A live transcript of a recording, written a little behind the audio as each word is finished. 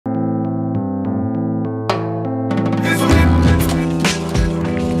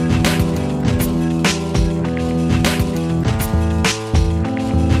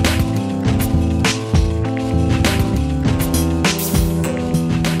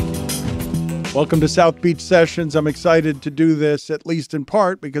Welcome to South Beach Sessions. I'm excited to do this, at least in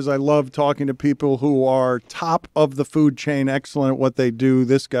part, because I love talking to people who are top of the food chain, excellent at what they do.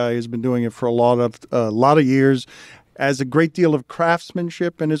 This guy has been doing it for a lot of years, has a great deal of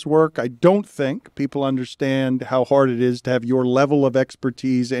craftsmanship in his work. I don't think people understand how hard it is to have your level of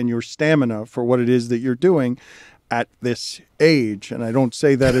expertise and your stamina for what it is that you're doing at this age. And I don't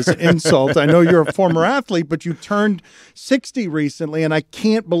say that as an insult. I know you're a former athlete, but you turned 60 recently, and I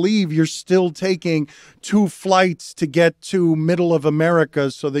can't believe you're still taking 2 flights to get to middle of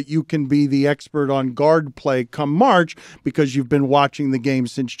America so that you can be the expert on guard play come March because you've been watching the game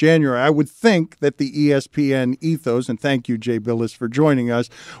since January. I would think that the ESPN ethos, and thank you, Jay Bilas, for joining us,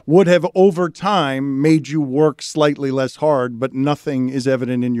 would have over time made you work slightly less hard, but nothing is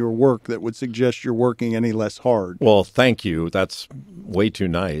evident in your work that would suggest you're working any less hard. Well, thank you. That's way too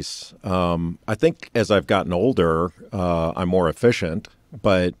nice. I think as I've gotten older, I'm more efficient,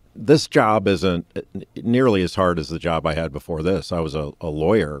 but this job isn't nearly as hard as the job I had before this. I was a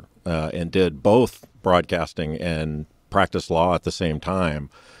lawyer and did both broadcasting and practice law at the same time.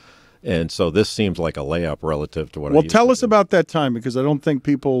 And so this seems like a layup relative to what I used to do. Well, tell us about that time, because I don't think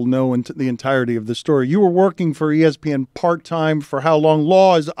people know the entirety of the story. You were working for ESPN part-time for how long?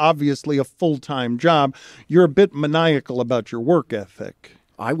 Law is obviously a full-time job. You're a bit maniacal about your work ethic.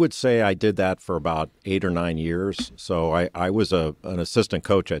 I would say I did that for about 8 or 9 years. So I was an assistant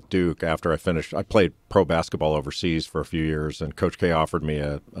coach at Duke after I finished. I played pro basketball overseas for a few years, and Coach K offered me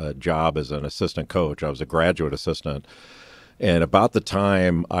a job as an assistant coach. I was a graduate assistant. And about the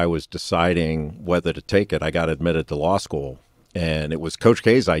time I was deciding whether to take it, I got admitted to law school. And it was Coach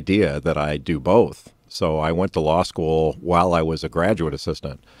K's idea that I do both. So I went to law school while I was a graduate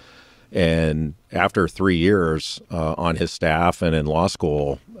assistant. And after 3 years on his staff and in law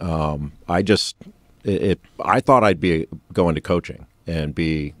school, I thought I'd be going to coaching and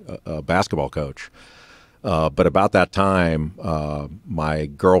be a basketball coach. But about that time, my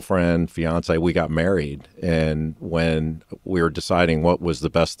girlfriend, fiance, we got married. And when we were deciding what was the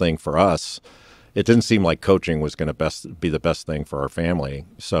best thing for us, it didn't seem like coaching was going to be the best thing for our family.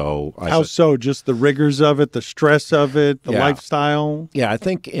 So How so? Just the rigors of it, the stress of it, the lifestyle? Yeah, I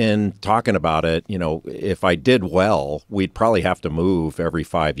think in talking about it, if I did well, we'd probably have to move every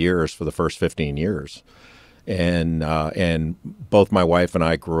 5 years for the first 15 years. And both my wife and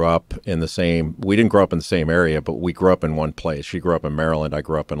I grew up we didn't grow up in the same area, but we grew up in one place. She grew up in Maryland. I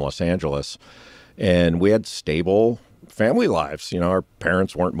grew up in Los Angeles. And we had stable family lives. Our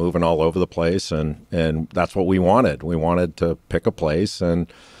parents weren't moving all over the place, and that's what we wanted. We wanted to pick a place and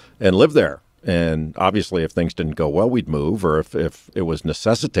live there. And obviously, if things didn't go well, we'd move, or if it was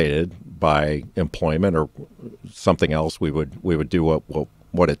necessitated by employment or something else, we would do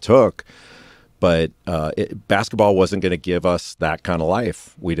what it took. But basketball wasn't going to give us that kind of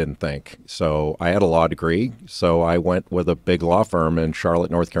life, we didn't think. So I had a law degree, so I went with a big law firm in Charlotte,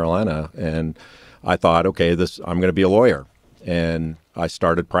 North Carolina, and I thought, okay, I'm going to be a lawyer. And I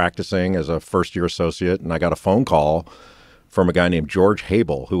started practicing as a first-year associate, and I got a phone call from a guy named George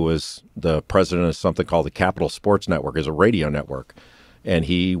Habel, who was the president of something called the Capital Sports Network, is a radio network, and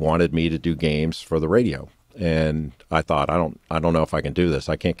he wanted me to do games for the radio. And I thought, I don't know if I can do this.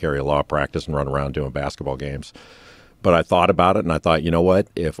 I can't carry a law practice and run around doing basketball games. But I thought about it, and I thought, you know what?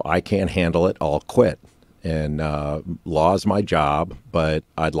 If I can't handle it, I'll quit. And law is my job, but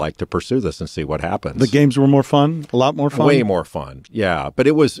I'd like to pursue this and see what happens. The games were more fun? A lot more fun? Way more fun, yeah. But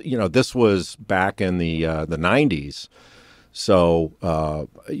it was, this was back in the 90s. So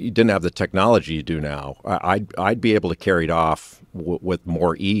you didn't have the technology you do now. I'd be able to carry it off with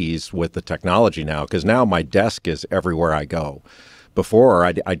more ease with the technology now, because now my desk is everywhere I go. Before,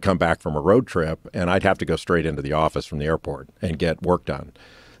 I'd come back from a road trip, and I'd have to go straight into the office from the airport and get work done.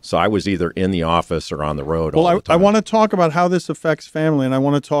 So I was either in the office or on the road all the time. I want to talk about how this affects family, and I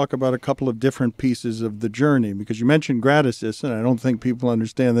want to talk about a couple of different pieces of the journey, because you mentioned grad assistant. I don't think people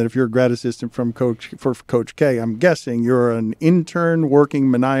understand that if you're a grad assistant for Coach K, I'm guessing you're an intern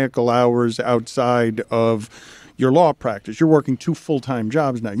working maniacal hours outside of your law practice. You're working 2 full-time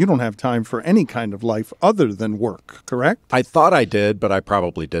jobs now. You don't have time for any kind of life other than work, correct? I thought I did, but I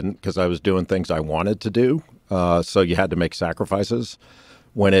probably didn't, because I was doing things I wanted to do. So you had to make sacrifices.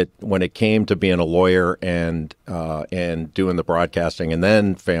 When it came to being a lawyer and doing the broadcasting and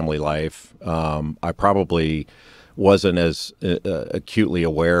then family life, I probably wasn't as acutely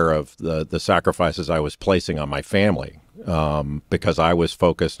aware of the sacrifices I was placing on my family, because I was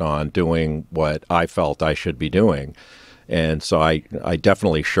focused on doing what I felt I should be doing. And so I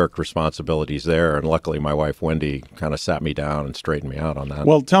definitely shirked responsibilities there. And luckily, my wife, Wendy, kind of sat me down and straightened me out on that.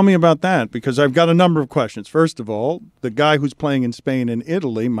 Well, tell me about that, because I've got a number of questions. First of all, the guy who's playing in Spain and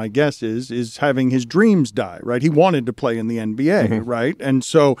Italy, my guess is having his dreams die, right? He wanted to play in the NBA, right? And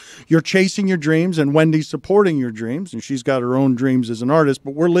so you're chasing your dreams, and Wendy's supporting your dreams, and she's got her own dreams as an artist,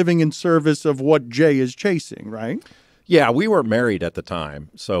 but we're living in service of what Jay is chasing, right? Yeah, we weren't married at the time,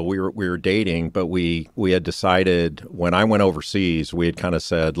 so we were dating, but we had decided when I went overseas, we had kind of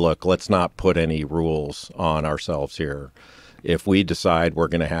said, look, let's not put any rules on ourselves here. If we decide we're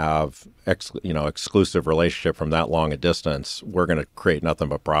going to have exclusive relationship from that long a distance, we're going to create nothing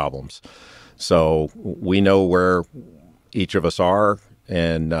but problems. So we know where each of us are,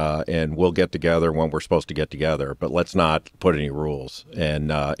 and we'll get together when we're supposed to get together, but let's not put any rules. And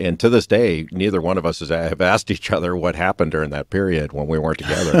to this day, neither one of us have asked each other what happened during that period when we weren't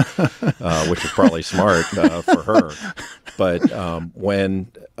together, which is probably smart for her. But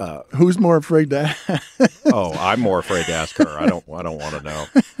when who's more afraid to ask? Oh, I'm more afraid to ask her. I don't want to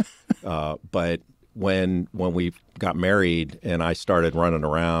know. But when we got married and I started running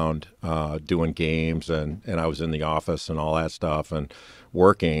around doing games and I was in the office and all that stuff and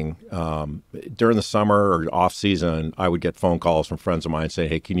working, during the summer or off season, I would get phone calls from friends of mine saying,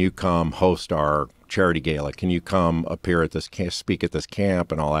 hey, can you come host our charity gala? Can you come appear at this camp, speak at this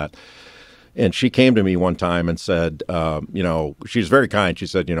camp and all that? And she came to me one time and said, she was very kind. She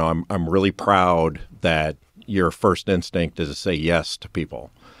said, I'm really proud that your first instinct is to say yes to people.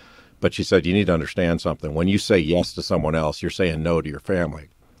 But she said, you need to understand something. When you say yes to someone else, you're saying no to your family.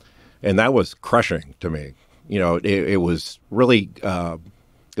 And that was crushing to me. It was really, it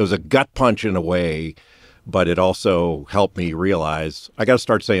was a gut punch in a way, but it also helped me realize I got to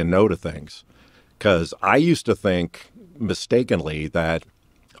start saying no to things. Because I used to think mistakenly that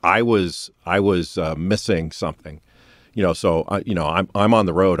I was missing something. So I'm on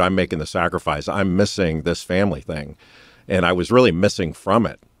the road, I'm making the sacrifice, I'm missing this family thing. And I was really missing from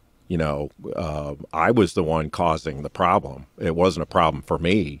it. I was the one causing the problem. It wasn't a problem for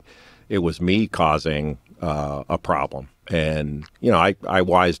me. It was me causing a problem. And, I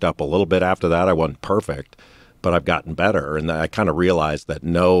wised up a little bit after that. I wasn't perfect, but I've gotten better. And I kind of realized that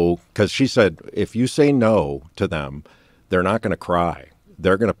no, because she said, if you say no to them, they're not going to cry.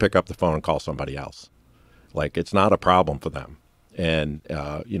 They're going to pick up the phone and call somebody else. Like, it's not a problem for them. And,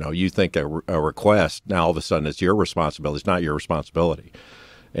 you think a request, now all of a sudden it's your responsibility. It's not your responsibility.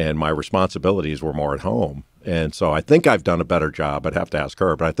 And my responsibilities were more at home. And so I think I've done a better job. I'd have to ask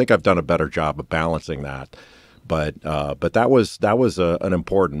her, but I think I've done a better job of balancing that. But that was an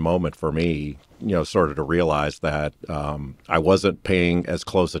important moment for me, sort of to realize that I wasn't paying as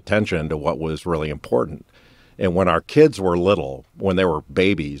close attention to what was really important. And when our kids were little, when they were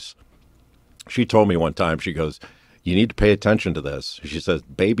babies, she told me one time, she goes, you need to pay attention to this. She says,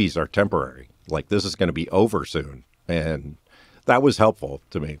 babies are temporary. Like, this is going to be over soon. And that was helpful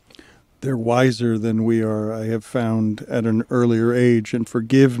to me. They're wiser than we are, I have found, at an earlier age. And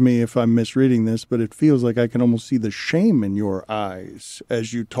forgive me if I'm misreading this, but it feels like I can almost see the shame in your eyes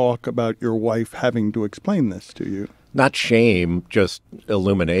as you talk about your wife having to explain this to you. Not shame, just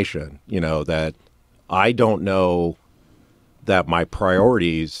illumination, that I don't know that my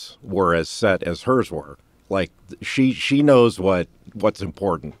priorities were as set as hers were. Like, she knows what's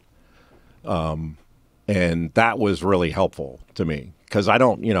important. And that was really helpful to me because I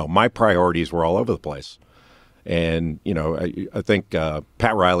don't, my priorities were all over the place. And, I think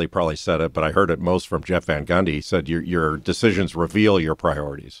Pat Riley probably said it, but I heard it most from Jeff Van Gundy. He said, your decisions reveal your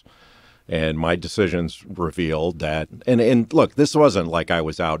priorities. And my decisions revealed that. And look, this wasn't like I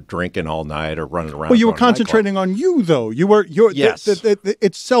was out drinking all night or running around. Well, you were concentrating on you, though. Yes.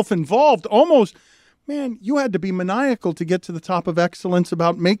 It's self-involved almost. Man, you had to be maniacal to get to the top of excellence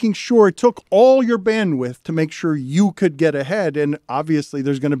about making sure it took all your bandwidth to make sure you could get ahead. And obviously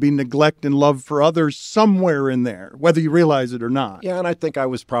there's going to be neglect and love for others somewhere in there, whether you realize it or not. Yeah, and I think I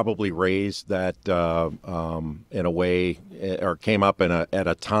was probably raised that in a way, or came up at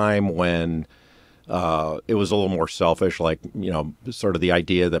a time when it was a little more selfish, like, sort of the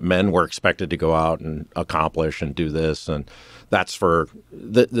idea that men were expected to go out and accomplish and do this. And that's for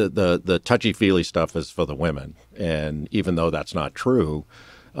the touchy-feely stuff is for the women. And even though that's not true,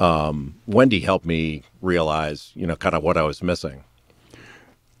 Wendy helped me realize, kind of what I was missing.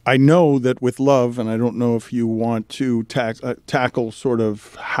 I know that with love, and I don't know if you want to tackle sort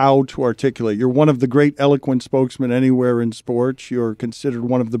of how to articulate. You're one of the great eloquent spokesmen anywhere in sports. You're considered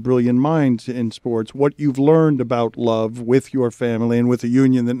one of the brilliant minds in sports. What you've learned about love with your family and with a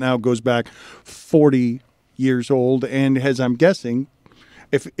union that now goes back 40 years old and has, I'm guessing,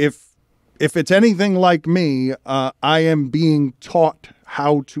 if if it's anything like me, I am being taught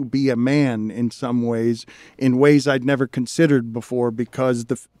how to be a man in some ways, in ways I'd never considered before, because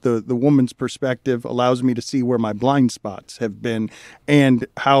the woman's perspective allows me to see where my blind spots have been and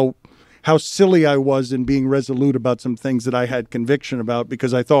how silly I was in being resolute about some things that I had conviction about,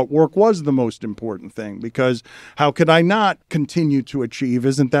 because I thought work was the most important thing. Because how could I not continue to achieve?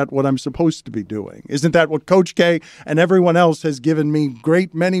 Isn't that what I'm supposed to be doing? Isn't that what Coach K and everyone else has given me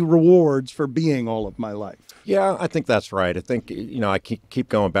great many rewards for being all of my life? Yeah, I think that's right. I think, I keep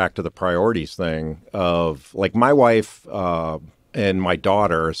going back to the priorities thing of, like, my wife and my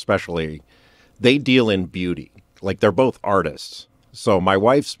daughter especially, they deal in beauty. Like, they're both artists. So my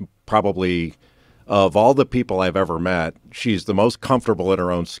wife's probably, of all the people I've ever met, she's the most comfortable in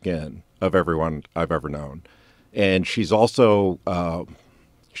her own skin of everyone I've ever known. And she's also,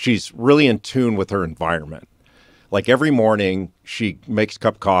 she's really in tune with her environment. Like, every morning she makes a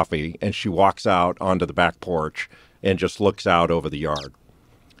cup of coffee and she walks out onto the back porch and just looks out over the yard.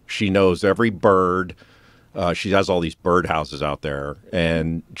 She knows every bird. She has all these bird houses out there,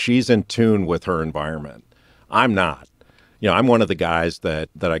 and she's in tune with her environment. I'm not. I'm one of the guys that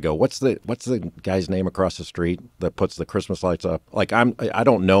I go, what's the guy's name across the street that puts the Christmas lights up? Like, I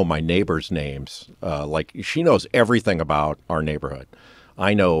don't know my neighbors' names. Like, she knows everything about our neighborhood.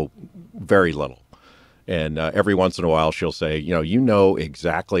 I know very little. And every once in a while she'll say, you know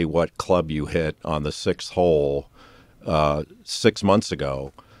exactly what club you hit on the sixth hole 6 months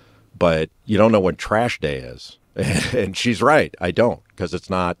ago, but you don't know when trash day is. And she's right. I don't, because it's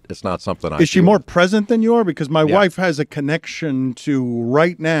not something I do. Is she more present than you are? Because my wife has a connection to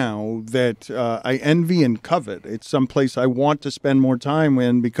right now that I envy and covet. It's someplace I want to spend more time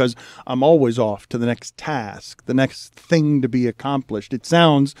in, because I'm always off to the next task, the next thing to be accomplished. It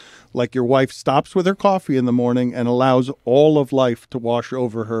sounds like your wife stops with her coffee in the morning and allows all of life to wash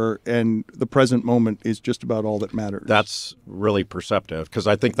over her, and the present moment is just about all that matters. That's really perceptive, because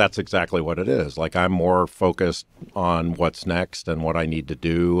I think that's exactly what it is. Like, I'm more focused on what's next and what I need to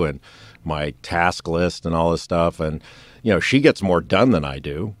do and my task list and all this stuff. And, she gets more done than I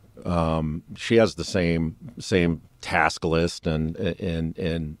do. She has the same task list and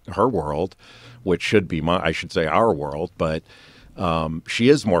in her world, which should be our world, but she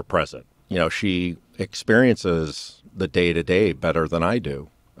is more present. She experiences the day to day better than I do.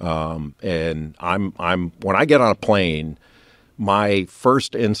 And I'm when I get on a plane, my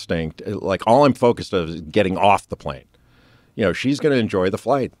first instinct, like, all I'm focused on is getting off the plane. She's going to enjoy the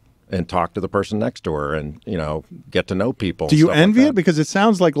flight and talk to the person next to her and, get to know people. Do you envy it? Because it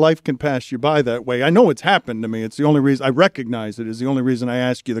sounds like life can pass you by that way. I know it's happened to me. It's the only reason I recognize it, is the only reason I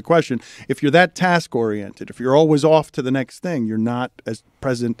ask you the question. If you're that task oriented, if you're always off to the next thing, you're not as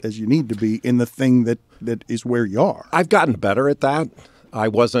present as you need to be in the thing that is where you are. I've gotten better at that. I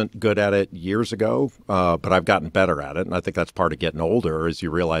wasn't good at it years ago, but I've gotten better at it. And I think that's part of getting older, is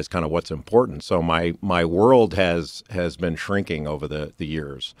you realize kind of what's important. So my world has been shrinking over the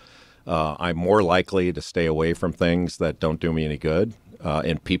years. I'm more likely to stay away from things that don't do me any good,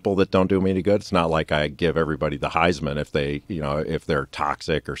 and people that don't do me any good. It's not like I give everybody the Heisman if they're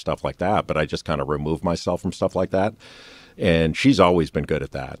toxic or stuff like that, but I just kind of remove myself from stuff like that. And she's always been good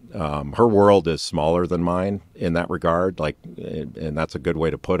at that. Her world is smaller than mine in that regard, and that's a good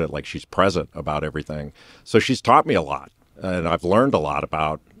way to put it. Like, she's present about everything. So she's taught me a lot, and I've learned a lot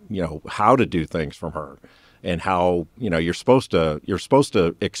about, how to do things from her, and how, you're supposed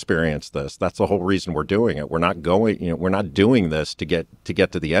to experience this. That's the whole reason we're doing it. We're not doing this to get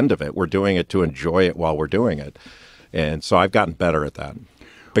to the end of it. We're doing it to enjoy it while we're doing it. And so I've gotten better at that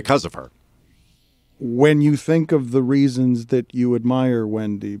because of her. When you think of the reasons that you admire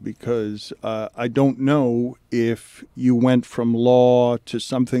Wendy, because I don't know if you went from law to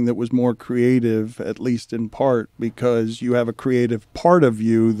something that was more creative, at least in part, because you have a creative part of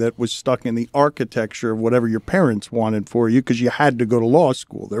you that was stuck in the architecture of whatever your parents wanted for you, because you had to go to law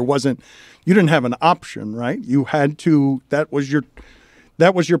school. You didn't have an option, right? You had to, that was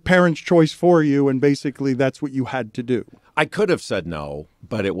your parents' choice for you, and basically that's what you had to do. I could have said no,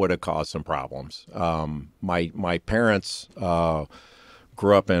 but it would have caused some problems. My parents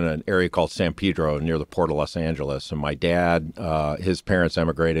grew up in an area called San Pedro near the port of Los Angeles, and my dad, his parents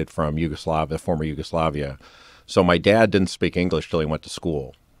emigrated from former Yugoslavia. So my dad didn't speak English till he went to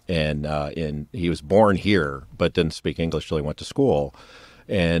school, and he was born here but didn't speak English till he went to school.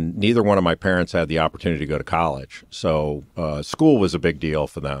 And neither one of my parents had the opportunity to go to college. So school was a big deal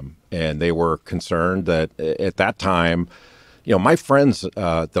for them. And they were concerned that at that time, my friends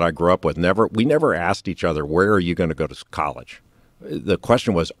that I grew up with, we never asked each other, where are you going to go to college? The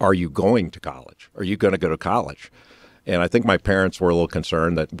question was, are you going to college? Are you going to go to college? And I think my parents were a little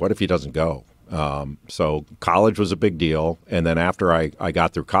concerned that what if he doesn't go? So college was a big deal. And then after I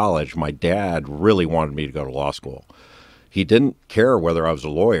got through college, my dad really wanted me to go to law school. He didn't care whether I was a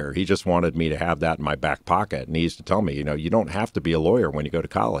lawyer. He just wanted me to have that in my back pocket. And he used to tell me, you don't have to be a lawyer when you go to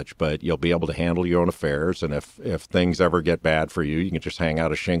college, but you'll be able to handle your own affairs. And if things ever get bad for you, you can just hang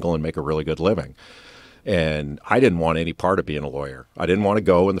out a shingle and make a really good living. And I didn't want any part of being a lawyer. I didn't want to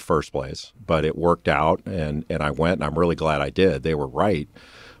go in the first place, but it worked out. And I went, and I'm really glad I did. They were right.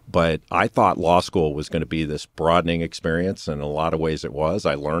 But I thought law school was going to be this broadening experience, and in a lot of ways it was.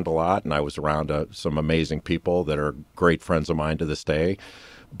 I learned a lot, and I was around some amazing people that are great friends of mine to this day.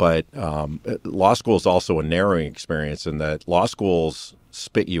 But law school is also a narrowing experience in that law schools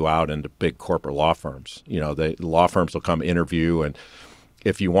spit you out into big corporate law firms. The law firms will come interview, and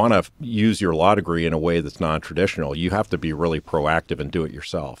if you want to use your law degree in a way that's non-traditional, you have to be really proactive and do it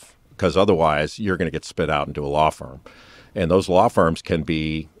yourself, because otherwise you're going to get spit out into a law firm. And those law firms can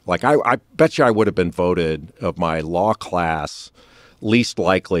be, like, I bet you I would have been voted of my law class least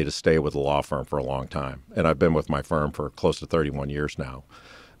likely to stay with a law firm for a long time. And I've been with my firm for close to 31 years now.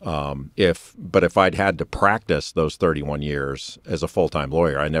 But if I'd had to practice those 31 years as a full-time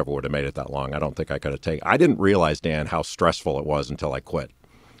lawyer, I never would have made it that long. I don't think I could have taken. I didn't realize, Dan, how stressful it was until I quit.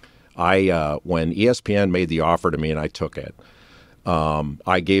 When ESPN made the offer to me and I took it,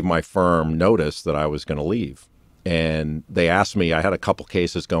 I gave my firm notice that I was going to leave. And they asked me, I had a couple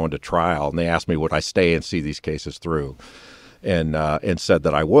cases going to trial, and they asked me, would I stay and see these cases through? And said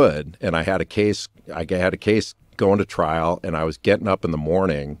that I would. And I had a case going to trial, and I was getting up in the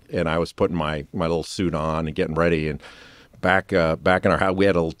morning, and I was putting my little suit on and getting ready. And back in our house, we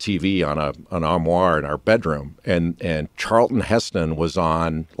had a little TV on an armoire in our bedroom, and Charlton Heston was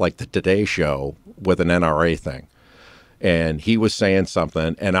on, like, the Today Show with an NRA thing. And he was saying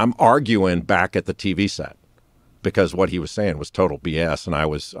something, and I'm arguing back at the TV set, because what he was saying was total BS, and I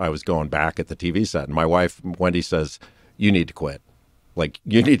was going back at the TV set. And my wife, Wendy, says, "You need to quit. Like,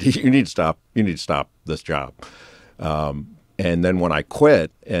 you need to stop this job." And then when I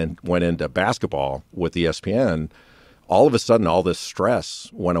quit and went into basketball with ESPN, all of a sudden all this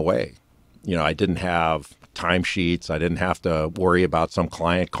stress went away. I didn't have timesheets. I didn't have to worry about some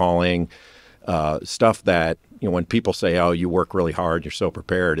client calling, stuff that, when people say, "Oh, you work really hard, you're so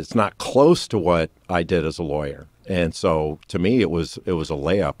prepared," it's not close to what I did as a lawyer. And so to me, it was a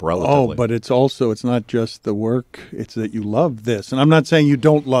layup relatively. Oh, but it's not just the work; it's that you love this. And I'm not saying you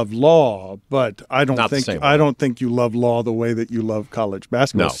don't love law, but I don't think you love law the way that you love college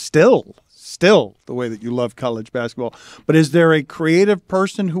basketball. No. Still the way that you love college basketball. But is there a creative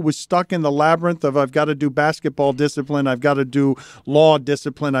person who was stuck in the labyrinth of, I've got to do basketball discipline, I've got to do law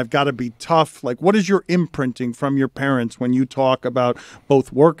discipline, I've got to be tough? Like, what is your imprinting from your parents when you talk about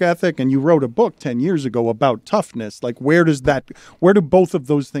both work ethic, and you wrote a book 10 years ago about toughness? Like, where do both of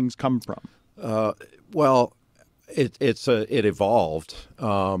those things come from? Well, it evolved.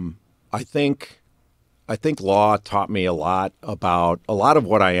 I think law taught me a lot about a lot of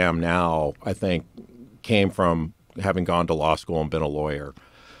what I am now. I think came from having gone to law school and been a lawyer.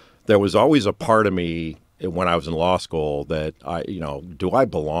 There was always a part of me when I was in law school that do I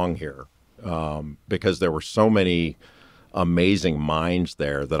belong here? Because there were so many amazing minds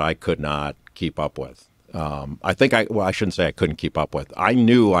there that I could not keep up with. I shouldn't say I couldn't keep up with. I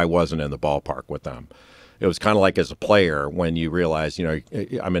knew I wasn't in the ballpark with them. It was kind of like as a player when you realize,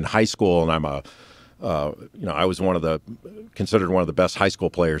 I'm in high school and I was considered one of the best high school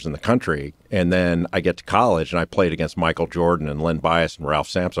players in the country. And then I get to college and I played against Michael Jordan and Len Bias and Ralph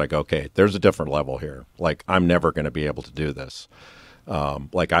Sampson. I go, okay, there's a different level here. Like, I'm never going to be able to do this.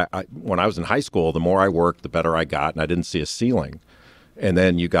 When I was in high school, the more I worked, the better I got, and I didn't see a ceiling. And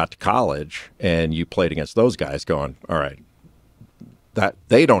then you got to college and you played against those guys going, all right, that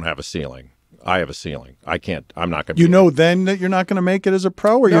they don't have a ceiling. I have a ceiling. I'm not going to then that you're not going to make it as a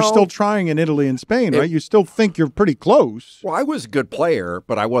pro, or you're still trying in Italy and Spain, right? You still think you're pretty close. Well, I was a good player,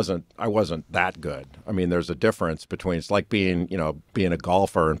 but I wasn't that good. I mean, there's a difference between, it's like being a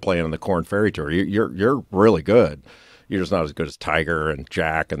golfer and playing on the Korn Ferry Tour. You're really good. You're just not as good as Tiger and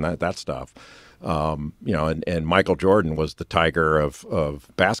Jack and that stuff. And Michael Jordan was the Tiger of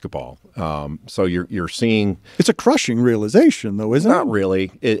basketball. So you're seeing. It's a crushing realization, though, isn't it? Not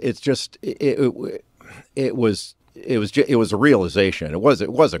really. It's just it was a realization. It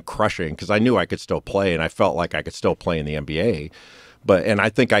wasn't crushing because I knew I could still play, and I felt like I could still play in the NBA. And I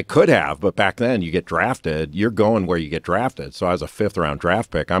think I could have, but back then you get drafted, you're going where you get drafted. So I was a 5th-round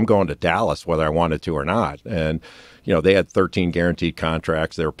draft pick. I'm going to Dallas whether I wanted to or not. And, they had 13 guaranteed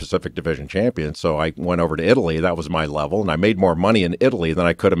contracts. They were Pacific Division champions. So I went over to Italy. That was my level. And I made more money in Italy than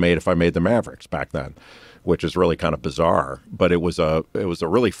I could have made if I made the Mavericks back then. which is really kind of bizarre. But it was a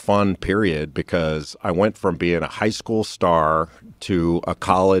really fun period because I went from being a high school star to a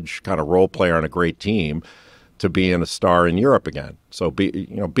college kind of role player on a great team to being a star in Europe again. So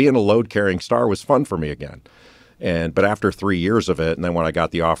being a load carrying star was fun for me again. But after 3 years of it, and then when I got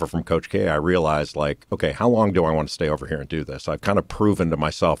the offer from Coach K, I realized, like, okay, how long do I want to stay over here and do this? I've kind of proven to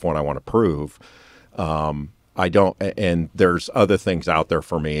myself what I want to prove. I don't, and there's other things out there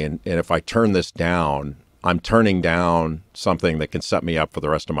for me. And if I turn this down, I'm turning down something that can set me up for the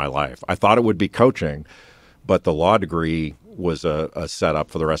rest of my life. I thought it would be coaching, but the law degree was a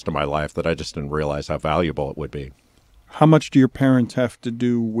setup for the rest of my life that I just didn't realize how valuable it would be. How much do your parents have to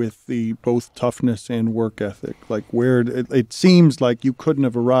do with the both toughness and work ethic? Like it seems like you couldn't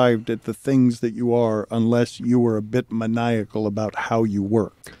have arrived at the things that you are unless you were a bit maniacal about how you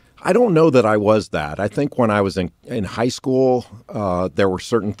work. I don't know that I was that. I think when I was in high school, there were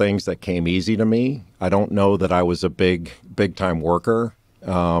certain things that came easy to me. I don't know that I was a big time worker.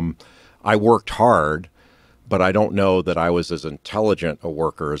 I worked hard, but I don't know that I was as intelligent a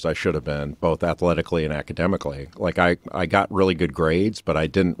worker as I should have been, both athletically and academically. Like I got really good grades, but I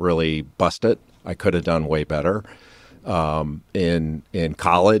didn't really bust it. I could have done way better. In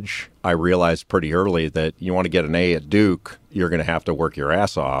college, I realized pretty early that you want to get an A at Duke, you're going to have to work your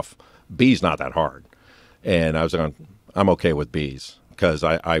ass off. B's not that hard. And I'm okay with B's because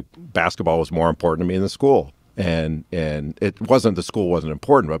basketball was more important to me than the school. And it wasn't, the school wasn't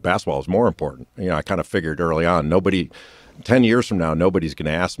important, but basketball was more important. I kind of figured early on, 10 years from now, nobody's going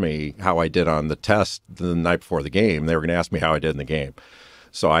to ask me how I did on the test the night before the game. They were going to ask me how I did in the game.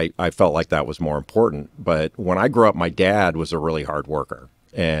 So I felt like that was more important. But when I grew up, my dad was a really hard worker,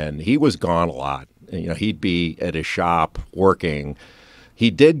 and he was gone a lot. He'd be at his shop working.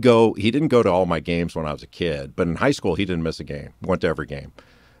 He didn't go to all my games when I was a kid, but in high school, he didn't miss a game. Went to every game.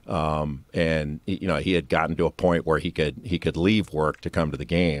 And he had gotten to a point where he could leave work to come to the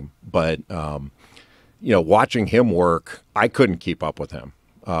game. But watching him work, I couldn't keep up with him.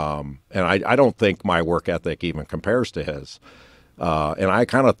 And I don't think my work ethic even compares to his. And I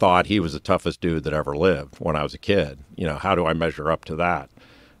kind of thought he was the toughest dude that ever lived when I was a kid. How do I measure up to that?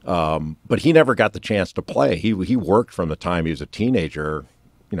 But he never got the chance to play. He worked from the time he was a teenager.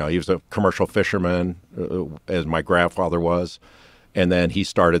 He was a commercial fisherman, as my grandfather was. And then he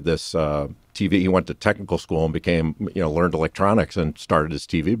started this TV. He went to technical school and learned electronics and started his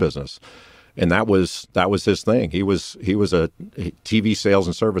TV business. And that was his thing. He was a TV sales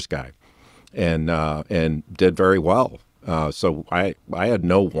and service guy, and did very well. So I had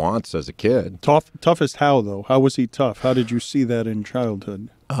no wants as a kid. Toughest how, though? How was he tough? How did you see that in childhood?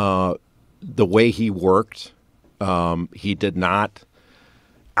 The way he worked, he did not,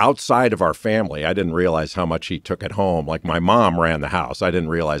 outside of our family, I didn't realize how much he took at home. Like my mom ran the house. I didn't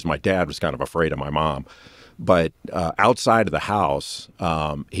realize my dad was kind of afraid of my mom. But outside of the house,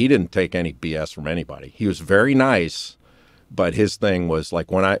 he didn't take any BS from anybody. He was very nice, but his thing was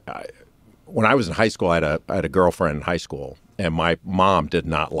like when I was in high school, I had a girlfriend in high school, and my mom did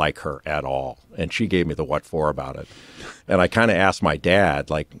not like her at all. And she gave me the what for about it. And I kind of asked my dad,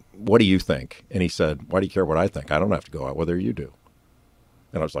 like, what do you think? And he said, why do you care what I think? I don't have to go out, whether you do.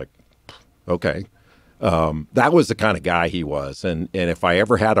 And I was like, okay. That was the kind of guy he was. And if I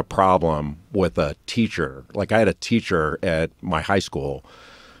ever had a problem with a teacher, like I had a teacher at my high school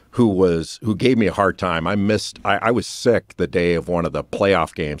who gave me a hard time. I was sick the day of one of the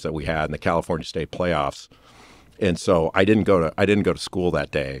playoff games that we had in the California State playoffs. And so I didn't go to school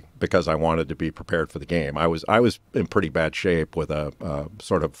that day because I wanted to be prepared for the game. I was in pretty bad shape with a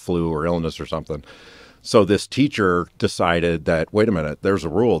sort of flu or illness or something. So this teacher decided that, wait a minute, there's a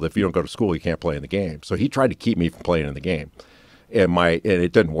rule that if you don't go to school, you can't play in the game. So he tried to keep me from playing in the game. And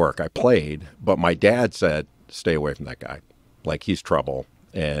it didn't work. I played, but my dad said, stay away from that guy. Like, he's trouble.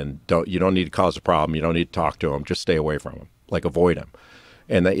 And you don't need to cause a problem. You don't need to talk to him. Just stay away from him. Like, avoid him.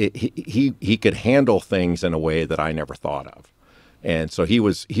 And he could handle things in a way that I never thought of. And so he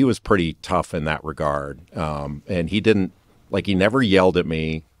was pretty tough in that regard. And he never yelled at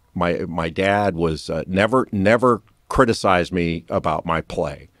me. My dad was never criticized me about my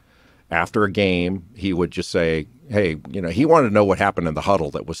play. After a game, he would just say, hey, he wanted to know what happened in the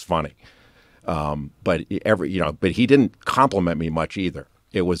huddle that was funny. But he didn't compliment me much either.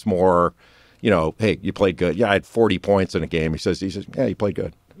 It was more, hey, you played good. Yeah, I had 40 points in a game. He says, yeah, you played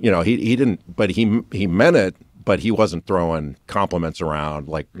good. He didn't, but he meant it, but he wasn't throwing compliments around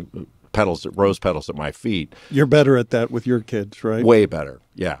like rose petals at my feet. You're better at that with your kids, right? Way better.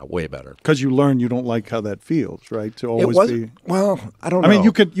 Yeah, way better. Because you learn you don't like how that feels, right? To always be. Well, I don't know. I mean,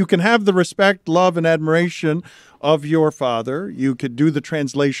 you can have the respect, love, and admiration of your father. You could do the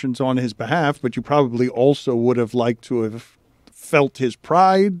translations on his behalf, but you probably also would have liked to have felt his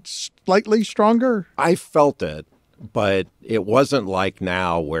pride slightly stronger. I felt it, but it wasn't like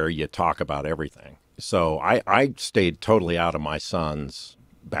now where you talk about everything. So I stayed totally out of my son's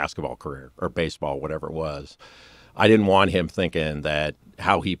basketball career or baseball, whatever it was. I didn't want him thinking that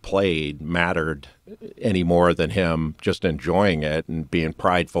how he played mattered any more than him just enjoying it and being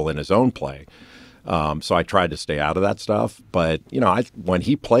prideful in his own play. So I tried to stay out of that stuff. But, when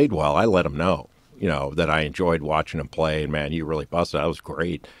he played well, I let him know, that I enjoyed watching him play. And, man, you really busted. That was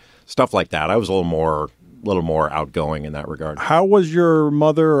great. Stuff like that. I was a little more outgoing in that regard. How was your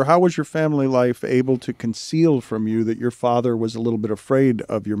mother or how was your family life able to conceal from you that your father was a little bit afraid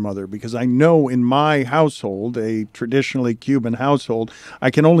of your mother? Because I know in my household, a traditionally Cuban household,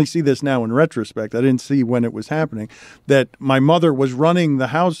 I can only see this now in retrospect. I didn't see when it was happening, that my mother was running the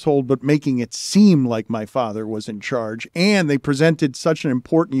household but making it seem like my father was in charge. And they presented such an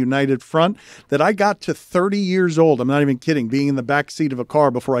important united front that I got to 30 years old, I'm not even kidding, being in the back seat of a car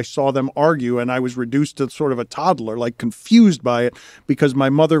before I saw them argue, and I was reduced to sort of a toddler, like confused by it because my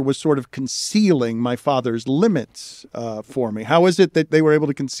mother was sort of concealing my father's limits for me. How is it that they were able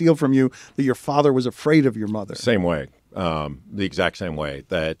to conceal from you that your father was afraid of your mother? Same way, the exact same way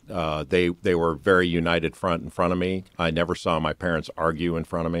that they were very united front in front of me. I never saw my parents argue in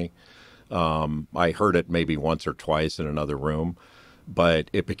front of me. I heard it maybe once or twice in another room. But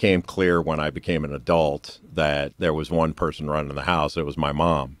it became clear when I became an adult that there was one person running the house. It was my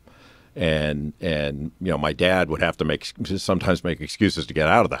mom. And my dad would have to sometimes make excuses to get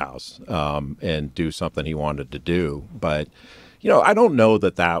out of the house and do something he wanted to do. But, I don't know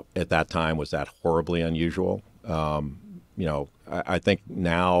that at that time was that horribly unusual. I think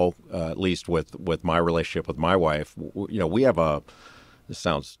now, at least with my relationship with my wife, we have this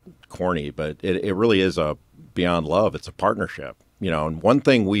sounds corny, but it really is beyond love. It's a partnership, and one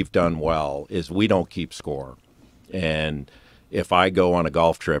thing we've done well is we don't keep score. And if I go on a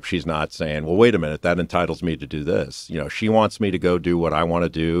golf trip, she's not saying, well, wait a minute, that entitles me to do this. She wants me to go do what I want to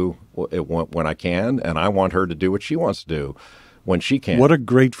do when I can, and I want her to do what she wants to do when she can. What a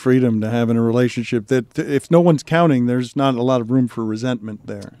great freedom to have in a relationship that if no one's counting, there's not a lot of room for resentment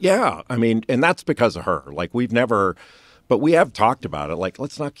there. Yeah, I mean, and that's because of her. Like but we have talked about it, like,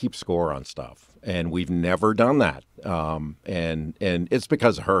 let's not keep score on stuff. And we've never done that. And it's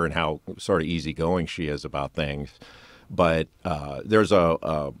because of her and how sort of easygoing she is about things. But there's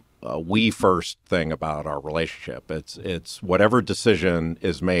a we first thing about our relationship. It's whatever decision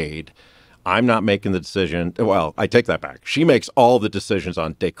is made. I'm not making the decision. Well, I take that back. She makes all the decisions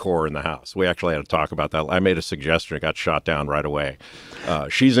on decor in the house. We actually had to talk about that. I made a suggestion. It got shot down right away.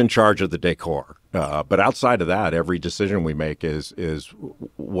 She's in charge of the decor. But outside of that, every decision we make is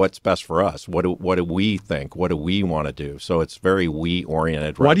what's best for us. What do we think? What do we want to do? So it's very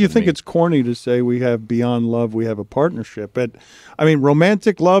we-oriented. Why do you think it's corny to say we have beyond love, we have a partnership?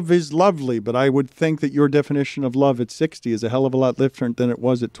 Romantic love is lovely, but I would think that your definition of love at 60 is a hell of a lot different than it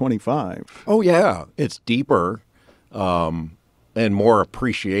was at 25. Oh, yeah. It's deeper and more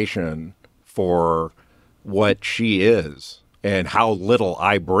appreciation for what she is and how little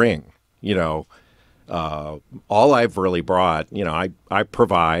I bring. All I've really brought, I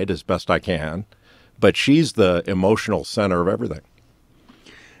provide as best I can, but she's the emotional center of everything.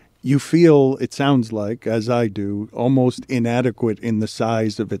 You feel, it sounds like, as I do, almost inadequate in the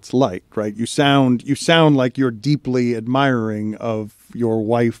size of its light, right? You sound like you're deeply admiring of your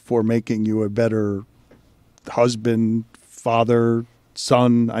wife for making you a better husband, father,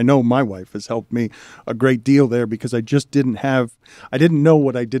 son. I know my wife has helped me a great deal there because I didn't know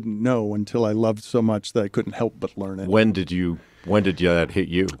what I didn't know until I loved so much that I couldn't help but learn it. When did that hit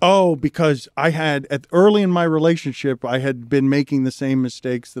you? Oh, because early in my relationship, I had been making the same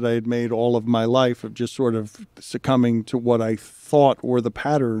mistakes that I had made all of my life of just sort of succumbing to what I thought were the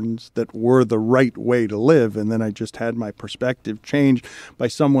patterns that were the right way to live. And then I just had my perspective changed by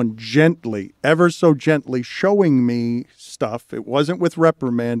someone gently, ever so gently showing me stuff. It wasn't with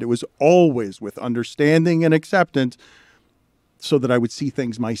reprimand. It was always with understanding and acceptance, so that I would see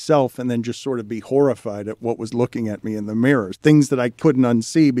things myself and then just sort of be horrified at what was looking at me in the mirrors, things that I couldn't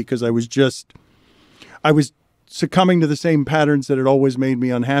unsee because I was succumbing to the same patterns that had always made me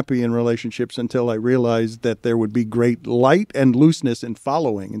unhappy in relationships until I realized that there would be great light and looseness in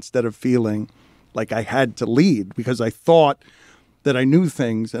following instead of feeling like I had to lead, because I thought that I knew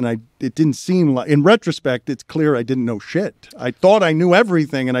things, and it didn't seem like, in retrospect, it's clear I didn't know shit. I thought I knew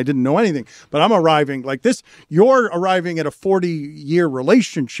everything and I didn't know anything. But I'm arriving like this. You're arriving at a 40-year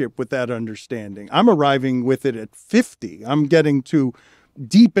relationship with that understanding. I'm arriving with it at 50. I'm getting to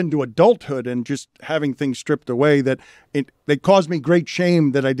deep into adulthood and just having things stripped away that they caused me great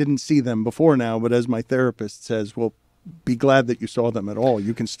shame that I didn't see them before now. But as my therapist says, well, be glad that you saw them at all.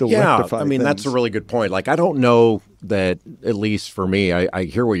 You can still rectify I mean, things. That's a really good point. Like, I don't know that, at least for me, I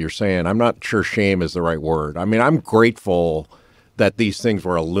hear what you're saying. I'm not sure shame is the right word. I mean, I'm grateful that these things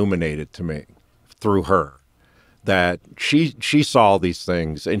were illuminated to me through her, that she saw these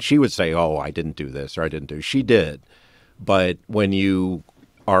things and she would say, oh, I didn't do this or I didn't do. She did. But when you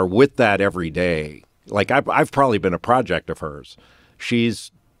are with that every day, like I've probably been a project of hers.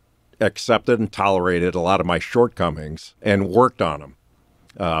 She's accepted and tolerated a lot of my shortcomings and worked on them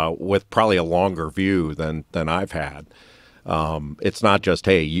with probably a longer view than I've had. It's not just,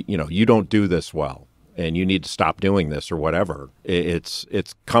 hey, you don't do this well and you need to stop doing this or whatever. It's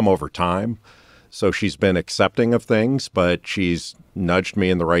come over time. So she's been accepting of things, but she's nudged me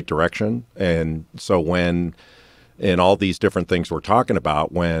in the right direction. And so when, in all these different things we're talking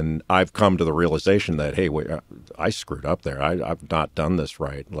about, when I've come to the realization that, hey, wait, I screwed up there. I've not done this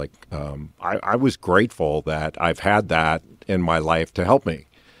right. Like, I was grateful that I've had that in my life to help me.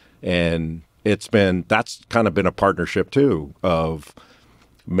 And that's kind of been a partnership too, of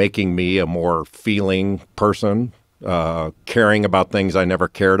making me a more feeling person, caring about things I never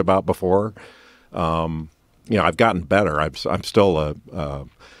cared about before. I've gotten better. I'm still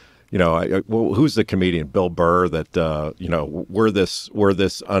who's the comedian, Bill Burr, that, we're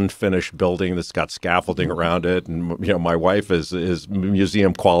this unfinished building that's got scaffolding around it. And, my wife is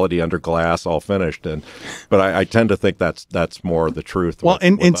museum quality under glass, all finished. But I tend to think that's more the truth. Well,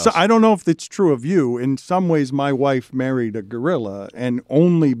 so, I don't know if it's true of you. In some ways, my wife married a gorilla, and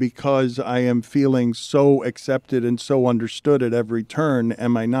only because I am feeling so accepted and so understood at every turn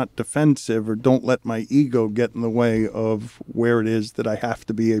am I not defensive or don't let my ego get in the way of where it is that I have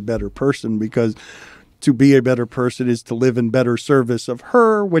to be a better person, because to be a better person is to live in better service of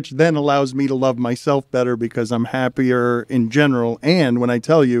her, which then allows me to love myself better because I'm happier in general. And when I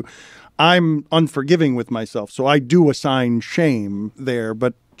tell you, I'm unforgiving with myself, so I do assign shame there,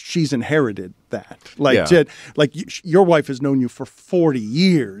 but she's inherited that. Your wife has known you for 40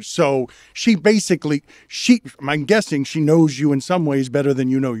 years. So I'm guessing she knows you in some ways better than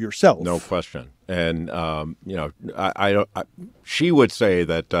you know yourself. No question. And, she would say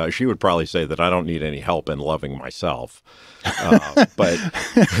that, she would probably say that I don't need any help in loving myself. But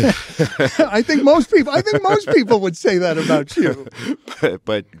I think most people would say that about you.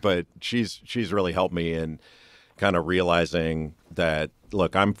 But she's really helped me in kind of realizing that,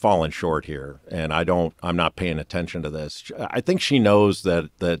 look, I'm falling short here and I'm not paying attention to this. I think she knows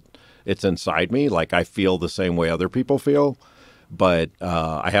that it's inside me. Like, I feel the same way other people feel, but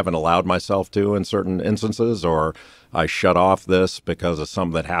I haven't allowed myself to in certain instances, or I shut off this because of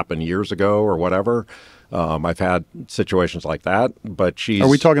something that happened years ago or whatever. I've had situations like that, but Are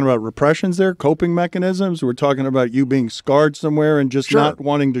we talking about repressions there, coping mechanisms? We're talking about you being scarred somewhere and just not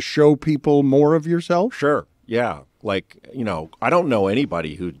wanting to show people more of yourself? Sure. Yeah. Like, I don't know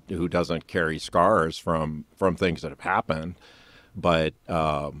anybody who doesn't carry scars from things that have happened, but,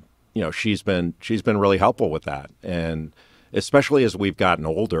 she's been really helpful with that. And especially as we've gotten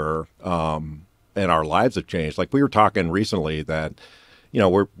older, and our lives have changed. Like, we were talking recently that,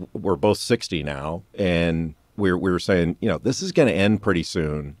 we're both 60 now, and we were saying, this is going to end pretty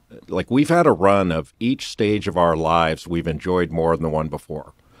soon. Like, we've had a run of each stage of our lives we've enjoyed more than the one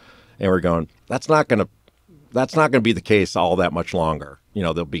before. And we're going, that's not going to be the case all that much longer.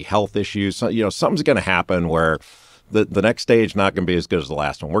 There'll be health issues. Something's going to happen where the next stage not going to be as good as the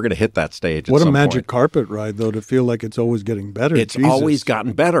last one. We're going to hit that stage. What a magic carpet ride, though, to feel like it's always getting better. It's always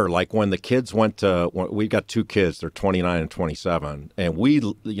gotten better. Like, when the kids we've got two kids, they're 29 and 27, and we,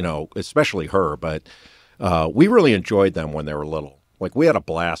 especially her, but we really enjoyed them when they were little. Like, we had a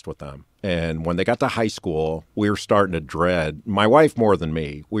blast with them. And when they got to high school, we were starting to dread, my wife more than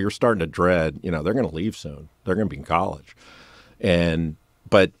me, we were starting to dread, they're going to leave soon. They're going to be in college.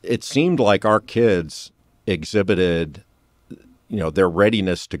 But it seemed like our kids exhibited, their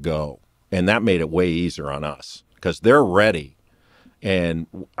readiness to go. And that made it way easier on us because they're ready. And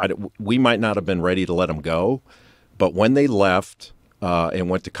we might not have been ready to let them go. But when they left and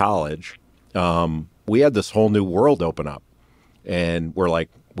went to college, we had this whole new world open up. And we're like,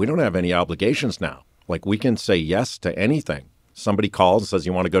 we don't have any obligations now. Like, we can say yes to anything. Somebody calls and says,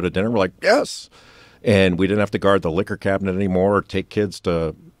 you want to go to dinner? We're like, yes. And we didn't have to guard the liquor cabinet anymore or take kids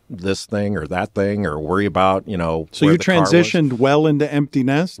to, this thing or that thing or worry about, So you transitioned well into empty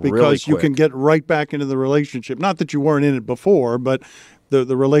nest because Really you can quick. get right back into the relationship. Not that you weren't in it before, but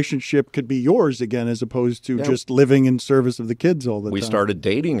the relationship could be yours again as opposed to just living in service of the kids all the time. We started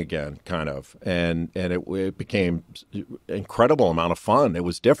dating again, kind of, and it became incredible amount of fun. It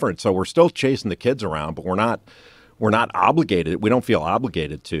was different. So we're still chasing the kids around, but we're not obligated. We don't feel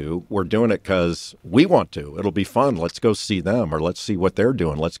obligated to. We're doing it because we want to. It'll be fun. Let's go see them, or let's see what they're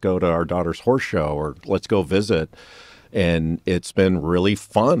doing. Let's go to our daughter's horse show, or let's go visit. And it's been really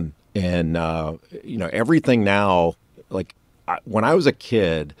fun. And everything now, like when I was a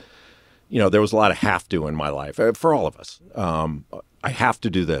kid, there was a lot of have to in my life for all of us. I have to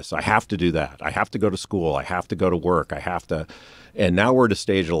do this. I have to do that. I have to go to school. I have to go to work. I have to. And now we're at a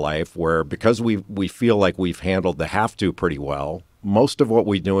stage of life where, because we feel like we've handled the have to pretty well, most of what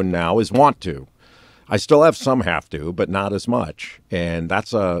we're doing now is want to. I still have some have to, but not as much. And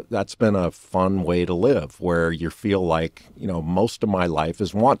that's been a fun way to live, where you feel like, most of my life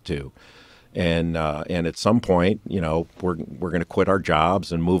is want to. And at some point, we're going to quit our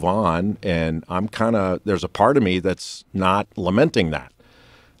jobs and move on. And there's a part of me that's not lamenting that.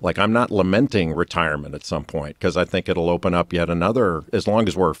 Like, I'm not lamenting retirement at some point, because I think it'll open up yet another, as long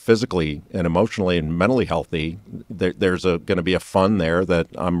as we're physically and emotionally and mentally healthy, there's going to be a fun there that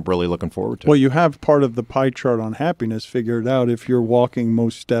I'm really looking forward to. Well, you have part of the pie chart on happiness figured out if you're walking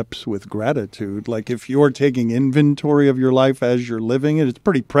most steps with gratitude. Like, if you're taking inventory of your life as you're living it, it's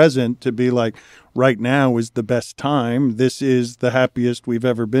pretty present to be like, right now is the best time. This is the happiest we've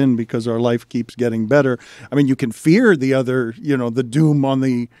ever been because our life keeps getting better. I mean, you can fear the other, the doom on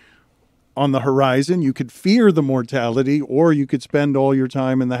the horizon. You could fear the mortality, or you could spend all your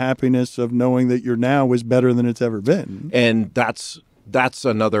time in the happiness of knowing that your now is better than it's ever been. And that's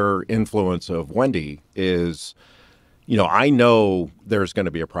another influence of Wendy is, I know there's going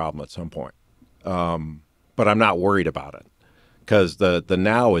to be a problem at some point, but I'm not worried about it because the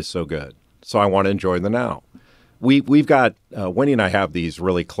now is so good. So I want to enjoy the now. We've got Wendy and I have these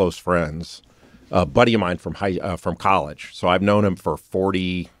really close friends. A buddy of mine from college. So I've known him for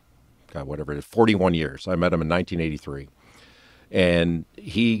 41 years. I met him in 1983, and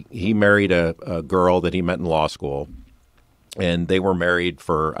he married a girl that he met in law school, and they were married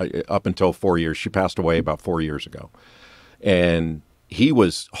for up until 4 years. She passed away about 4 years ago, and he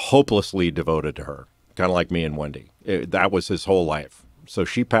was hopelessly devoted to her, kind of like me and Wendy. That was his whole life. So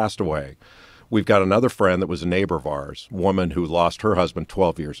she passed away. We've got another friend that was a neighbor of ours, woman who lost her husband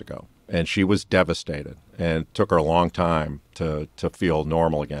 12 years ago, and she was devastated, and it took her a long time to feel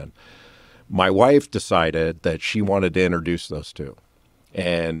normal again. My wife decided that she wanted to introduce those two,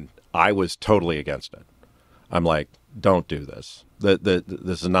 and I was totally against it. I'm like, don't do this.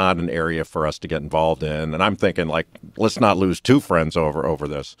 This is not an area for us to get involved in. And I'm thinking, like, let's not lose two friends over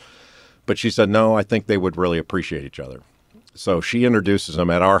this. But she said, no, I think they would really appreciate each other. So she introduces them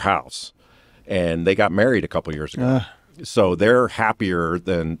at our house, and they got married a couple years ago. So they're happier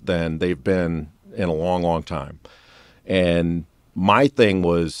than they've been in a long, long time. And my thing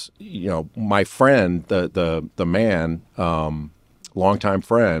was, my friend, the man, longtime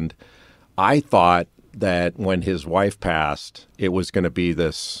friend, I thought that when his wife passed, it was going to be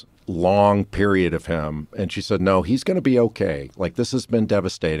this long period of him. And she said, no, he's going to be okay. Like, this has been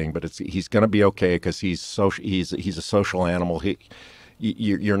devastating, but he's going to be okay because he's a social animal.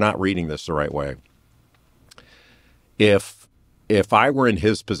 You're not reading this the right way. If I were in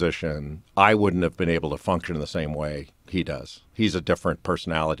his position, I wouldn't have been able to function in the same way he does. He's a different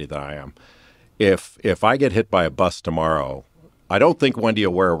personality than I am. If I get hit by a bus tomorrow, I don't think Wendy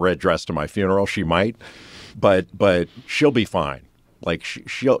will wear a red dress to my funeral. She might, but she'll be fine. Like,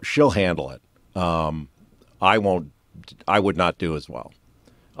 she'll handle it. I won't. I would not do as well.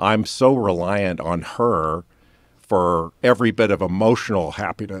 I'm so reliant on her for every bit of emotional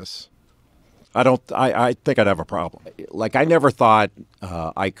happiness. I think I'd have a problem. Like, I never thought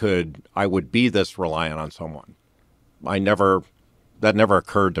I would be this reliant on someone. That never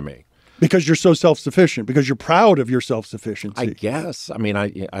occurred to me. Because you're so self-sufficient, because you're proud of your self-sufficiency. I guess. I mean,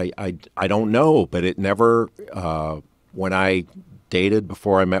 I don't know, but it never, when I dated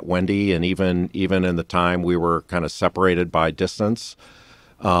before I met Wendy, and even in the time we were kind of separated by distance,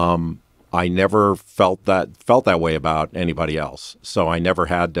 I never felt that way about anybody else. So I never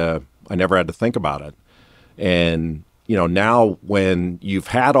had to think about it. And, now when you've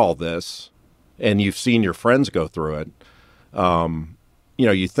had all this and you've seen your friends go through it,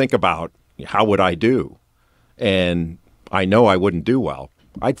 you think about, how would I do? And I know I wouldn't do well.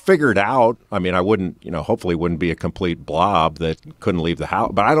 I'd figure it out. I mean, I wouldn't, hopefully wouldn't be a complete blob that couldn't leave the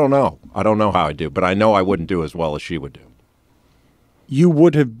house. But I don't know. I don't know how I'd do. But I know I wouldn't do as well as she would do. you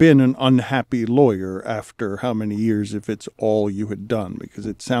would have been an unhappy lawyer after how many years if it's all you had done? Because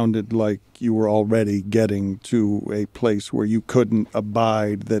it sounded like you were already getting to a place where you couldn't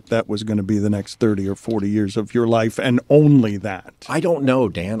abide that was going to be the next 30 or 40 years of your life and only that. I don't know,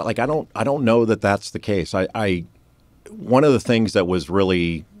 Dan. Like, I don't know that that's the case. One of the things that was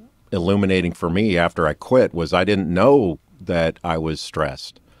really illuminating for me after I quit was I didn't know that I was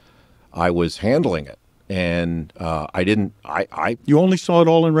stressed. I was handling it. And You only saw it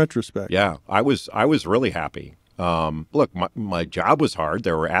all in retrospect. Yeah, I was really happy. Look, my job was hard.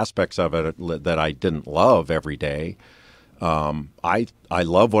 There were aspects of it that I didn't love every day. I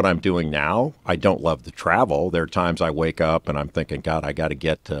love what I'm doing now. I don't love the travel. There are times I wake up and I'm thinking, God, I got to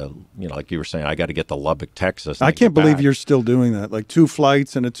get to, like you were saying, I got to get to Lubbock, Texas. I can't believe you're still doing that. Like 2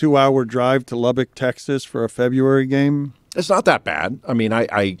 flights and a 2-hour drive to Lubbock, Texas for a February game. It's not that bad. I mean,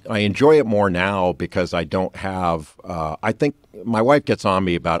 I enjoy it more now because I don't have I think my wife gets on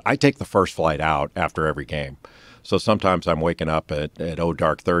me about I take the first flight out after every game. So sometimes I'm waking up at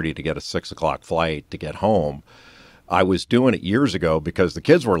dark 30 to get a 6 o'clock flight to get home. I was doing it years ago because the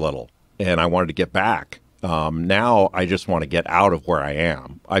kids were little and I wanted to get back. Now I just want to get out of where I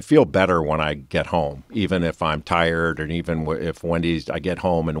am. I feel better when I get home, even if I'm tired, and even if I get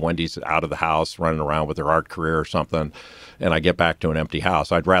home and Wendy's out of the house running around with her art career or something, and I get back to an empty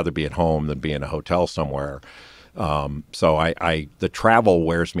house. I'd rather be at home than be in a hotel somewhere. So the travel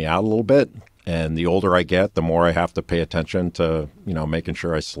wears me out a little bit. And the older I get, the more I have to pay attention to, making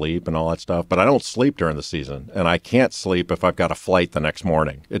sure I sleep and all that stuff. But I don't sleep during the season, and I can't sleep if I've got a flight the next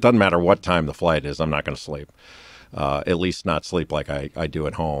morning. It doesn't matter what time the flight is, I'm not going to sleep, at least not sleep like I do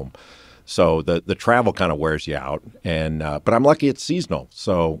at home. So the travel kind of wears you out, and but I'm lucky it's seasonal.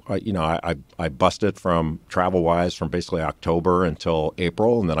 So I busted from travel-wise from basically October until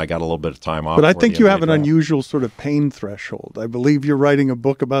April, and then I got a little bit of time off. But I think you have an unusual sort of pain threshold. I believe you're writing a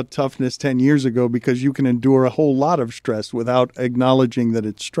book about toughness 10 years ago because you can endure a whole lot of stress without acknowledging that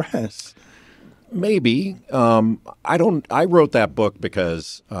it's stress. Maybe. I wrote that book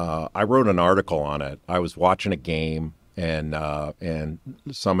because I wrote an article on it. I was watching a game. And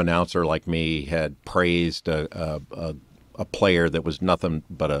some announcer like me had praised a player that was nothing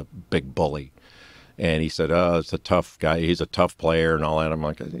but a big bully. And he said, oh, it's a tough guy. He's a tough player and all that. I'm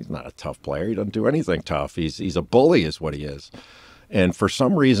like, he's not a tough player. He doesn't do anything tough. He's a bully is what he is. And for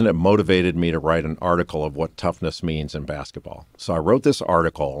some reason, it motivated me to write an article of what toughness means in basketball. So I wrote this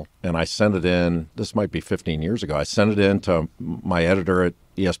article and I sent it in. This might be 15 years ago. I sent it in to my editor at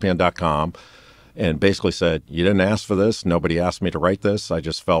ESPN.com. And basically said, you didn't ask for this. Nobody asked me to write this. I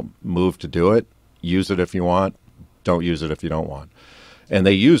just felt moved to do it. Use it if you want. Don't use it if you don't want. And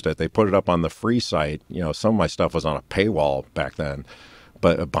they used it. They put it up on the free site. Some of my stuff was on a paywall back then,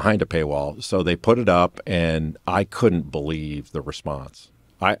 but behind a paywall. So they put it up, and I couldn't believe the response.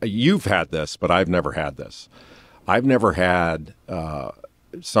 You've had this, but I've never had this. I've never had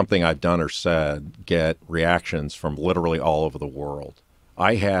something I've done or said get reactions from literally all over the world.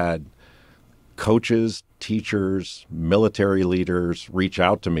 I had coaches, teachers, military leaders reach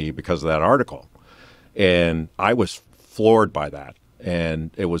out to me because of that article. And I was floored by that. And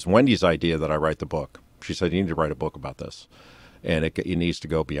it was Wendy's idea that I write the book. She said, you need to write a book about this. And it needs to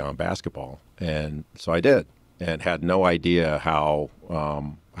go beyond basketball. And so I did, and had no idea how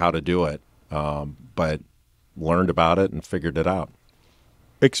to do it, but learned about it and figured it out.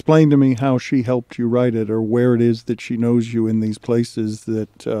 Explain to me how she helped you write it, or where it is that she knows you in these places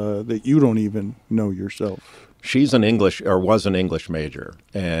that you don't even know yourself. She's was an English major,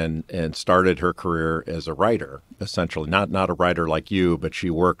 and started her career as a writer, essentially. Not a writer like you, but she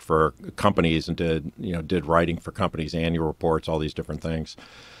worked for companies and did writing for companies, annual reports, all these different things.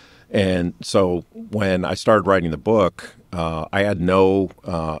 And so when I started writing the book, I had no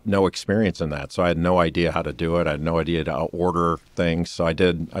experience in that. So I had no idea how to do it. I had no idea how to order things. So I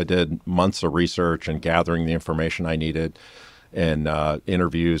did months of research and gathering the information I needed, and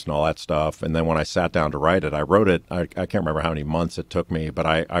interviews and all that stuff. And then when I sat down to write it, I wrote it. I can't remember how many months it took me, but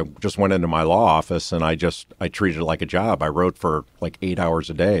I just went into my law office and I treated it like a job. I wrote for like 8 hours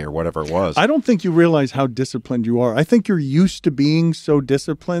a day or whatever it was. I don't think you realize how disciplined you are. I think you're used to being so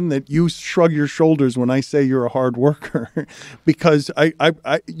disciplined that you shrug your shoulders when I say you're a hard worker, because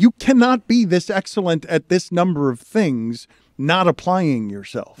you cannot be this excellent at this number of things not applying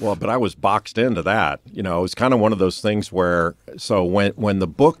yourself. Well, but I was boxed into that. It was kind of one of those things where, so when the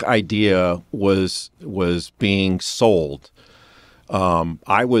book idea was being sold,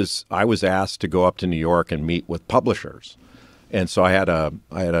 I was asked to go up to New York and meet with publishers. And so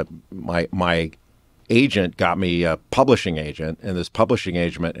my agent got me a publishing agent, and this publishing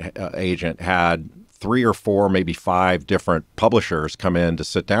agent had 3 or 4, maybe 5 different publishers come in to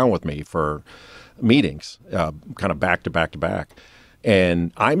sit down with me for meetings, kind of back to back to back.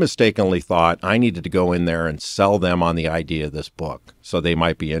 And I mistakenly thought I needed to go in there and sell them on the idea of this book so they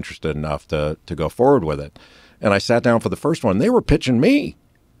might be interested enough to go forward with it. And I sat down for the first one. They were pitching me.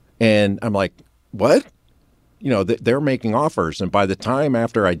 And I'm like, what? You know, they're making offers. And by the time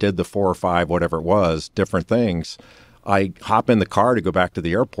after I did the 4 or 5, whatever it was, different things, I hop in the car to go back to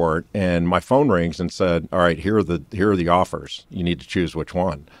the airport and my phone rings and said, all right, here are the offers. You need to choose which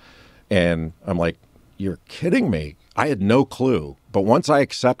one. And I'm like, you're kidding me. I had no clue. But once I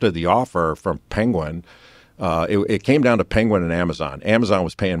accepted the offer from Penguin, it came down to Penguin and Amazon. Amazon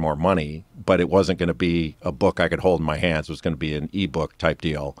was paying more money, but it wasn't going to be a book I could hold in my hands. It was going to be an ebook type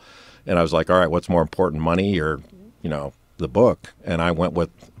deal. And I was like, all right, what's more important, money or, you know, the book? And I went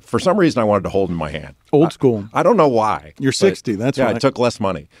with, for some reason, I wanted to hold in my hand. Old school. I don't know why. You're 60, that's why. Yeah, it took less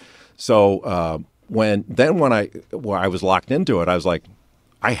money. So when I was locked into it, I was like,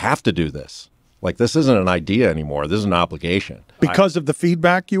 I have to do this. Like, this isn't an idea anymore. This is an obligation. Because of the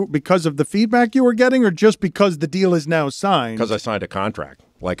feedback you were getting, or just because the deal is now signed? Because I signed a contract.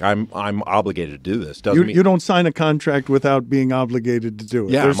 Like, I'm obligated to do this. Doesn't mean you don't sign a contract without being obligated to do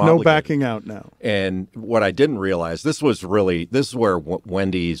it. Yeah, There's I'm no obligated. backing out now. And what I didn't realize, this is where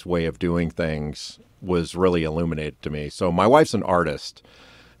Wendy's way of doing things was really illuminated to me. So my wife's an artist,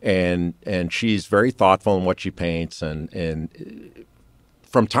 and she's very thoughtful in what she paints, and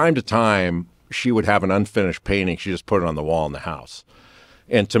from time to time, she would have an unfinished painting. She just put it on the wall in the house.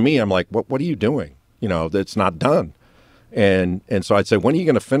 And to me, I'm like, what are you doing? You know, that's not done. And so I'd say, when are you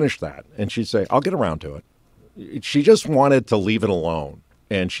going to finish that? And she'd say, I'll get around to it. She just wanted to leave it alone.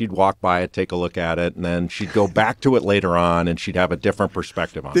 And she'd walk by it, take a look at it, and then she'd go back to it later on, and she'd have a different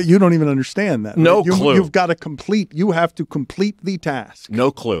perspective on it. You don't even understand that. No right? clue. You have to complete the task.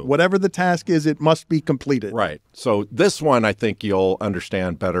 No clue. Whatever the task is, it must be completed. Right. So this one, I think you'll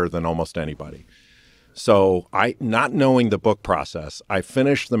understand better than almost anybody. So not knowing the book process, I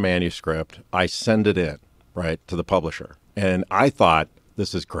finished the manuscript. I send it in, right, to the publisher. And I thought,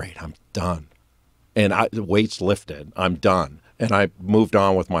 this is great. I'm done. And the weight's lifted. I'm done. And I moved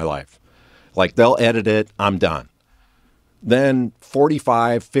on with my life. Like, they'll edit it. I'm done. Then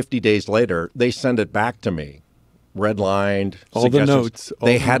 45, 50 days later, they send it back to me, redlined. All the notes.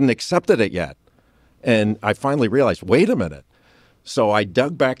 They hadn't accepted it yet. And I finally realized, wait a minute. So I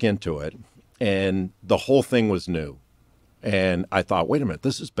dug back into it, and the whole thing was new. And I thought, wait a minute,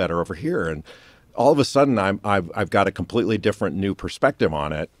 this is better over here. And all of a sudden, I've got a completely different new perspective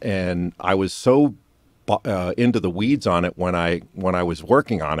on it. And I was so into the weeds on it when I was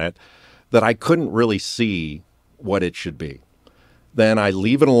working on it that I couldn't really see what it should be. Then I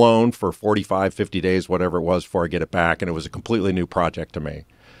leave it alone for 45, 50 days, whatever it was, before I get it back. And it was a completely new project to me.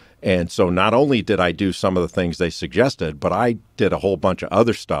 And so not only did I do some of the things they suggested, but I did a whole bunch of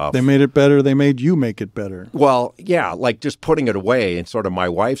other stuff. They made it better. They made you make it better. Well, yeah, like just putting it away, and sort of my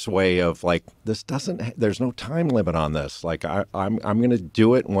wife's way of like, there's no time limit on this. Like, I'm going to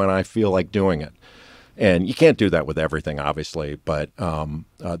do it when I feel like doing it. And you can't do that with everything, obviously, but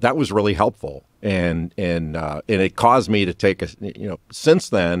that was really helpful. And it caused me to since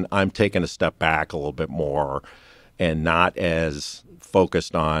then, I'm taking a step back a little bit more and not as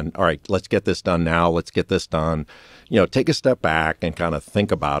focused on, all right, let's get this done now. Let's get this done. Take a step back and kind of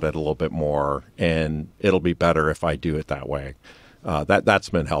think about it a little bit more, and it'll be better if I do it that way. That's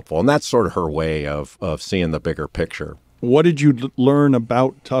been helpful. And that's sort of her way of seeing the bigger picture. What did you learn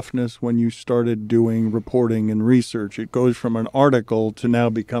about toughness when you started doing reporting and research? It goes from an article to now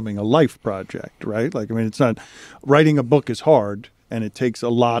becoming a life project, right? Like, I mean, it's not, writing a book is hard and it takes a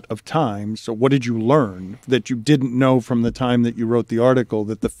lot of time. So what did you learn that you didn't know from the time that you wrote the article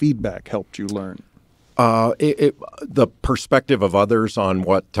that the feedback helped you learn? The perspective of others on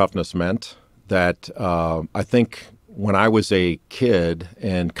what toughness meant. That I think when I was a kid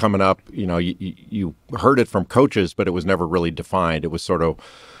and coming up, you heard it from coaches, but it was never really defined. It was sort of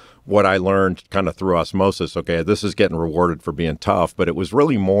what I learned kind of through osmosis. Okay, this is getting rewarded for being tough, but it was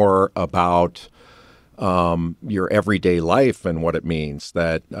really more about your everyday life and what it means.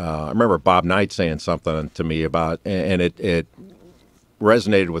 That I remember Bob Knight saying something to me about, and it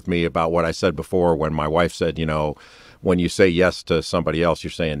resonated with me about what I said before when my wife said, when you say yes to somebody else, you're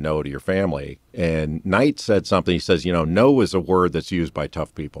saying no to your family. And Knight said something. He says, no is a word that's used by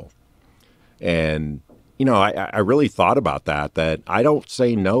tough people. And, I really thought about that I don't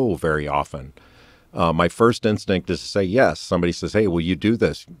say no very often. My first instinct is to say yes. Somebody says, hey, will you do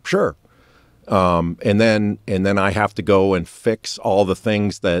this? Sure. And then I have to go and fix all the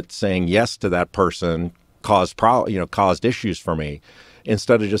things that saying yes to that person caused issues for me.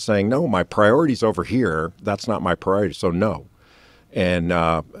 instead of just saying, no, my priority's over here. That's not my priority. So no. And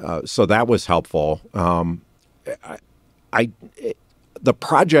so that was helpful. The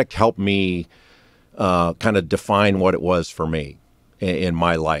project helped me kind of define what it was for me in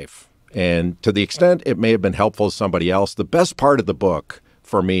my life. And to the extent it may have been helpful to somebody else, the best part of the book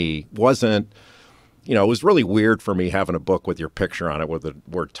for me wasn't, it was really weird for me having a book with your picture on it with the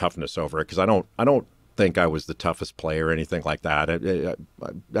word toughness over it, because I don't think I was the toughest player or anything like that.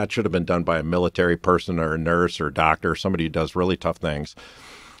 That should have been done by a military person or a nurse or a doctor, somebody who does really tough things.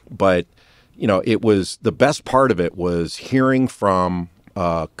 But, it was, the best part of it was hearing from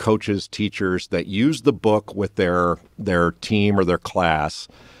coaches, teachers that used the book with their team or their class,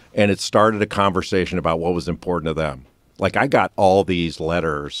 and it started a conversation about what was important to them. Like, I got all these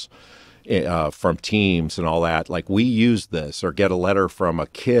letters from teams and all that. Like, we used this, or get a letter from a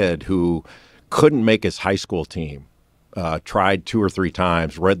kid who couldn't make his high school team, tried 2 or 3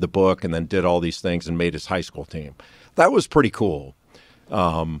 times, read the book, and then did all these things and made his high school team. That was pretty cool.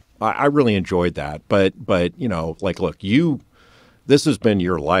 I really enjoyed that. But like, look, this has been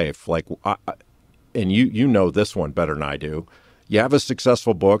your life. Like, and you know this one better than I do. You have a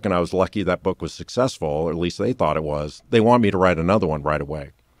successful book, and I was lucky that book was successful, or at least they thought it was. They want me to write another one right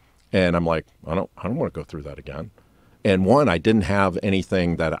away. And I'm like, I don't want to go through that again. And one, I didn't have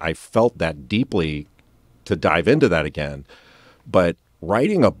anything that I felt that deeply to dive into that again. But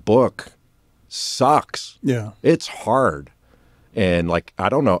writing a book sucks. Yeah. It's hard. And like, I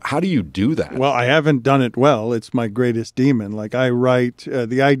don't know, how do you do that? Well, I haven't done it well. It's my greatest demon. Like, I write,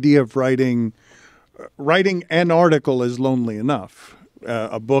 the idea of writing an article is lonely enough.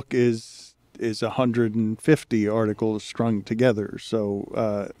 A book is 150 articles strung together.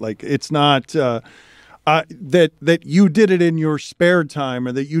 So, like, it's not that you did it in your spare time,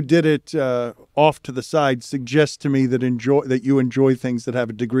 or that you did it off to the side, suggests to me that you enjoy things that have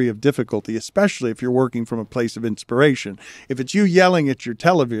a degree of difficulty, especially if you're working from a place of inspiration. If it's you yelling at your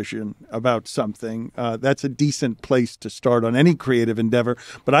television about something, that's a decent place to start on any creative endeavor.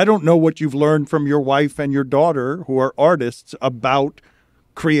 But I don't know what you've learned from your wife and your daughter, who are artists, about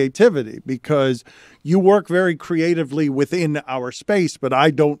creativity, because you work very creatively within our space, but I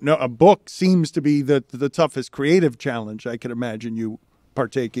don't know. A book seems to be the toughest creative challenge I can imagine you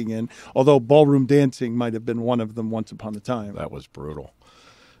partaking in, although ballroom dancing might have been one of them once upon a time. That was brutal.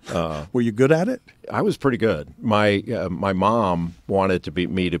 Were you good at it? I was pretty good. My mom wanted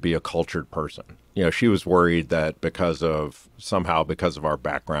me to be a cultured person. She was worried that because of our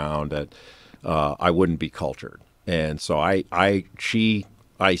background that I wouldn't be cultured. And so I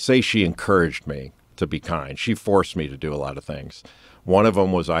say she encouraged me to be kind. She forced me to do a lot of things. One of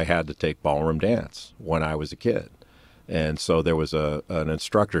them was I had to take ballroom dance when I was a kid. And so there was an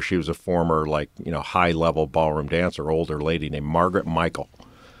instructor. She was a former, high-level ballroom dancer, older lady named Margaret Michael.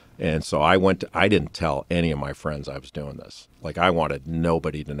 And so I didn't tell any of my friends I was doing this. Like, I wanted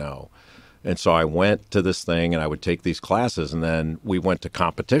nobody to know. And so I went to this thing, and I would take these classes, and then we went to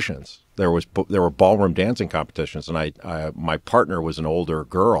competitions. There were ballroom dancing competitions, and my partner was an older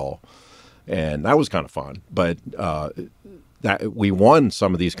girl, and that was kind of fun. But that we won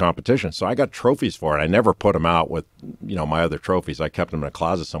some of these competitions, so I got trophies for it. I never put them out with my other trophies. I kept them in a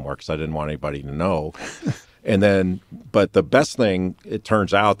closet somewhere because I didn't want anybody to know. And then, but the best thing, it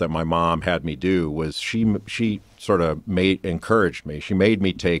turns out, that my mom had me do was she sort of encouraged me. She made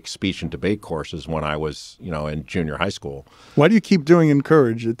me take speech and debate courses when I was, in junior high school. Why do you keep doing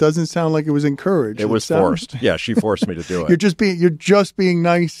encourage? It doesn't sound like it was encouraged. It was forced. Yeah, she forced me to do it. You're just being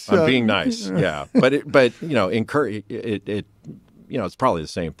nice. I'm being nice. Yeah, but encourage it. It's probably the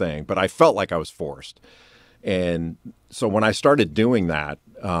same thing. But I felt like I was forced, and so when I started doing that,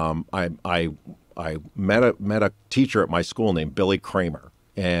 I met a teacher at my school named Billy Kramer,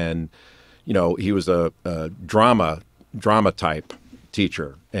 and he was a drama type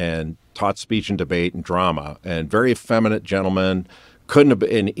teacher and taught speech and debate and drama, and very effeminate gentleman. Couldn't have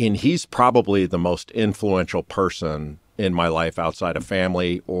been, and he's probably the most influential person in my life outside of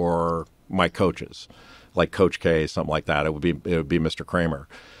family or my coaches, like Coach K, something like that. It would be Mr. Kramer.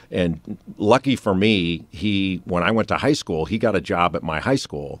 And lucky for me, when I went to high school, he got a job at my high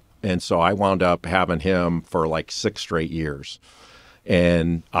school. And so I wound up having him for like 6 straight years.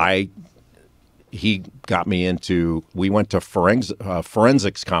 And he got me into, we went to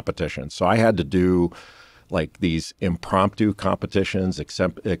forensics competitions. So I had to do like these impromptu competitions,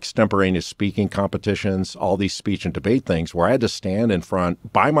 extemporaneous speaking competitions, all these speech and debate things where I had to stand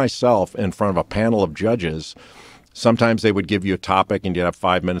by myself in front of a panel of judges. Sometimes they would give you a topic and you'd have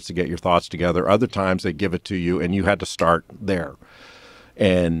 5 minutes to get your thoughts together. Other times they'd give it to you and you had to start there.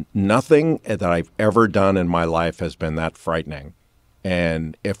 And nothing that I've ever done in my life has been that frightening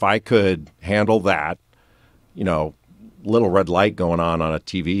And if I could handle that, you know, little red light going on a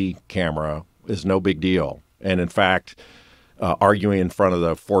TV camera is no big deal. And in fact, arguing in front of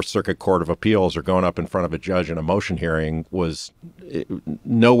the Fourth Circuit Court of Appeals or going up in front of a judge in a motion hearing was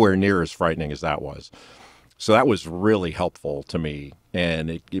nowhere near as frightening as that was. So that was really helpful to me, and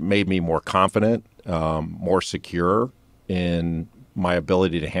it made me more confident, more secure in my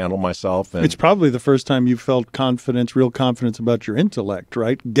ability to handle myself. And it's probably the first time you felt confidence, real confidence about your intellect,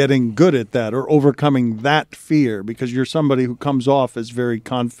 right? Getting good at that or overcoming that fear, because you're somebody who comes off as very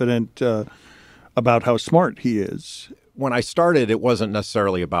confident about how smart he is. When I started, it wasn't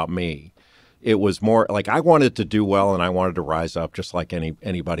necessarily about me. It was more like I wanted to do well and I wanted to rise up just like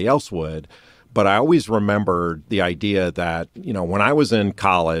anybody else would. But I always remembered the idea that, you know, when I was in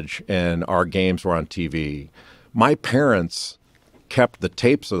college and our games were on TV, my parents kept the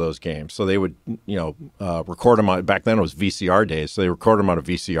tapes of those games. So they would, you know, record them on, back then it was VCR days. So they recorded them on a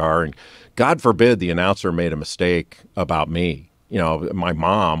VCR, and God forbid the announcer made a mistake about me. You know, my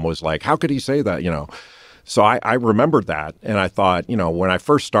mom was like, how could he say that, you know? So I remembered that, and I thought, you know, when I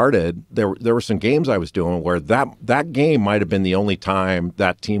first started, there were some games I was doing where that game might have been the only time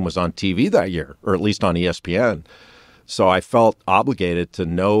that team was on TV that year, or at least on ESPN. So I felt obligated to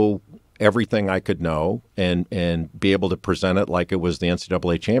know everything I could know and be able to present it like it was the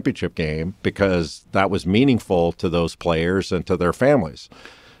NCAA championship game, because that was meaningful to those players and to their families.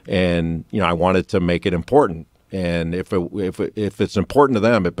 And, you know, I wanted to make it important. And if it's important to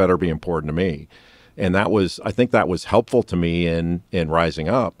them, it better be important to me. And I think that was helpful to me in rising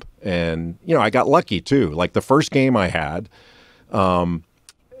up. And, you know, I got lucky too. Like the first game I had,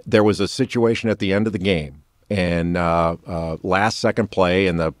 there was a situation at the end of the game, and last second play,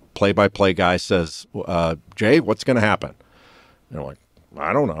 and the play-by-play guy says, Jay, what's going to happen? And I'm like,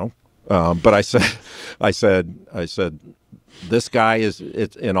 I don't know. But I said, this guy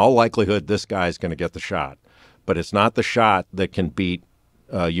it's in all likelihood, this guy is going to get the shot, but it's not the shot that can beat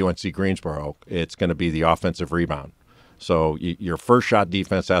UNC Greensboro. It's going to be the offensive rebound. So your first shot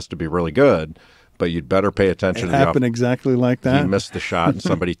defense has to be really good, but you'd better pay attention. It happened exactly like that. He missed the shot and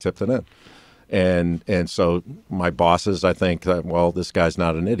somebody tipped it in. And so my bosses, I think, well, this guy's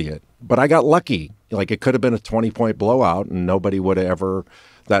not an idiot. But I got lucky. Like it could have been a 20-point blowout, and nobody would have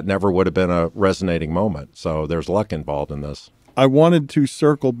that never would have been a resonating moment. So there's luck involved in this. I wanted to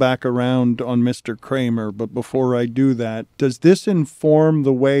circle back around on Mr. Kramer, but before I do that, does this inform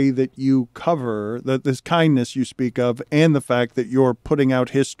the way that you cover this kindness you speak of, and the fact that you're putting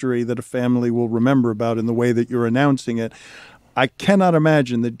out history that a family will remember about in the way that you're announcing it? I cannot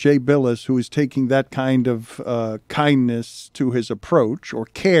imagine that Jay Bilas, who is taking that kind of kindness to his approach, or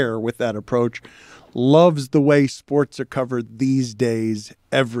care with that approach, loves the way sports are covered these days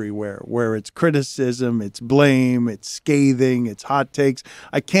everywhere, where it's criticism, it's blame, it's scathing, it's hot takes.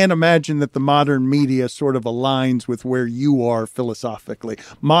 I can't imagine that the modern media sort of aligns with where you are philosophically.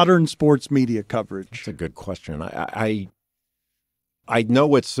 Modern sports media coverage. That's a good question. I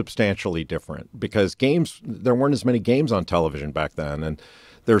know it's substantially different, because there weren't as many games on television back then, and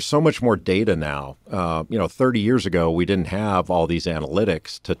there's so much more data now. 30 years ago, we didn't have all these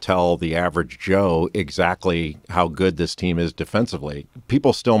analytics to tell the average Joe exactly how good this team is defensively.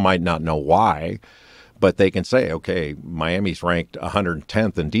 People still might not know why, but they can say, okay, Miami's ranked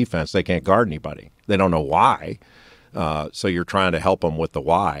 110th in defense. They can't guard anybody. They don't know why. So you're trying to help them with the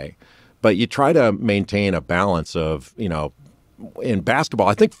why. But you try to maintain a balance of, you know, in basketball,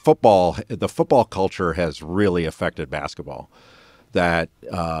 I think the football culture has really affected basketball. That,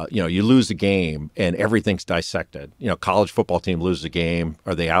 you lose a game and everything's dissected. You know, college football team loses a game.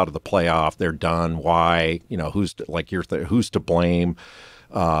 Are they out of the playoff? They're done. Why? You know, who's to blame?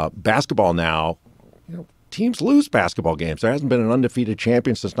 Basketball now, you know, teams lose basketball games. There hasn't been an undefeated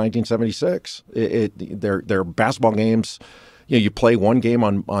champion since 1976. They're basketball games. You know, you play one game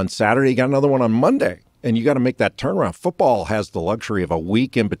on Saturday, you got another one on Monday, and you got to make that turnaround. Football has the luxury of a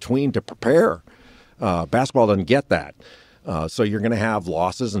week in between to prepare. Basketball doesn't get that. So you're going to have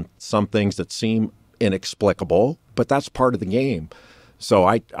losses and some things that seem inexplicable, but that's part of the game. So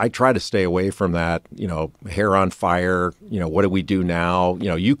I try to stay away from that, you know, hair on fire, you know, what do we do now?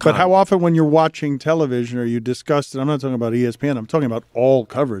 You know, But how often when you're watching television are you disgusted? I'm not talking about ESPN. I'm talking about all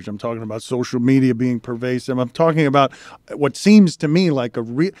coverage. I'm talking about social media being pervasive. I'm talking about what seems to me like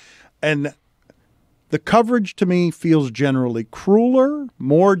and the coverage to me feels generally crueler,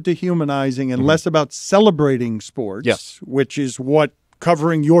 more dehumanizing, and less about celebrating sports, yes, which is what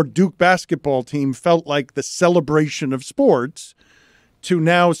covering your Duke basketball team felt like, the celebration of sports, to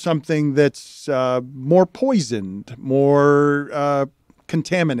now something that's more poisoned, more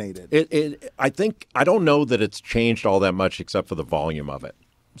contaminated. I don't know that it's changed all that much except for the volume of it.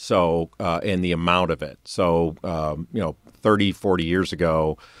 So, and the amount of it. So, 30, 40 years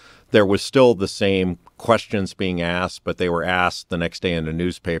ago, there was still the same questions being asked, but they were asked the next day in the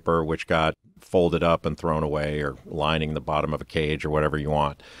newspaper, which got folded up and thrown away or lining the bottom of a cage or whatever you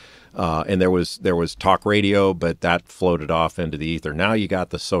want. And there was talk radio, but that floated off into the ether. Now you got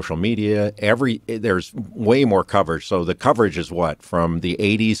the social media. There's way more coverage. So the coverage is what, from the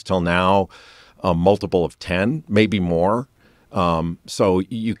 80s till now, a multiple of 10, maybe more. So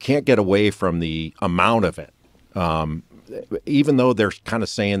you can't get away from the amount of it. Even though they're kind of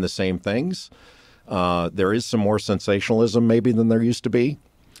saying the same things, there is some more sensationalism maybe than there used to be.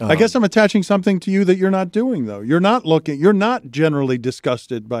 I guess I'm attaching something to you that you're not doing, though. You're not generally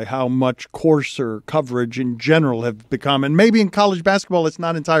disgusted by how much coarser coverage in general have become. And maybe in college basketball, it's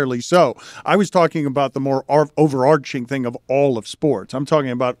not entirely so. I was talking about the more overarching thing of all of sports. I'm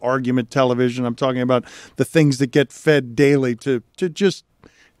talking about argument television. I'm talking about the things that get fed daily to just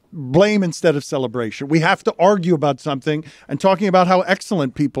blame instead of celebration. We have to argue about something, and talking about how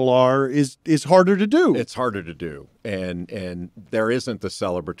excellent people are is harder to do. It's harder to do, and there isn't the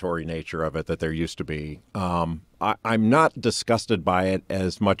celebratory nature of it that there used to be. I'm not disgusted by it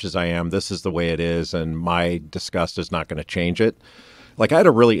as much as I am. This is the way it is, and my disgust is not going to change it. Like, I had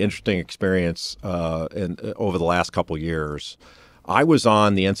a really interesting experience over the last couple of years. I was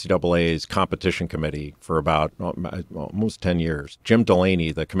on the NCAA's competition committee for about almost 10 years. Jim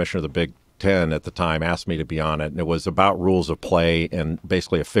Delaney, the commissioner of the Big Ten at the time, asked me to be on it, and it was about rules of play and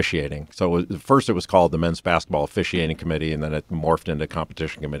basically officiating. So first it was called the Men's Basketball Officiating Committee, and then it morphed into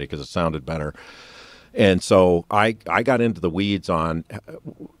competition committee because it sounded better. And so I got into the weeds on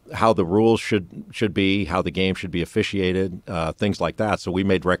how the rules should be, how the game should be officiated, things like that. So we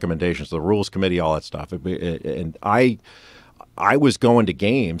made recommendations to the rules committee, all that stuff. And I was going to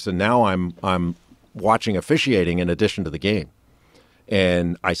games, and now I'm watching officiating in addition to the game.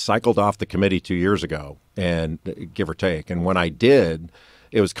 And I cycled off the committee 2 years ago, and give or take. And when I did,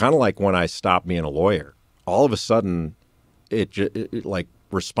 it was kind of like when I stopped being a lawyer. All of a sudden, it like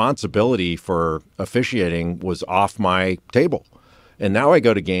responsibility for officiating was off my table. And now I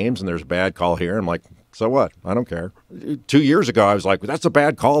go to games, and there's a bad call here. And I'm like, so what? I don't care. 2 years ago, I was like, that's a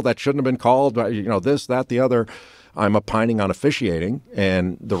bad call. That shouldn't have been called. This, that, the other. I'm opining on officiating,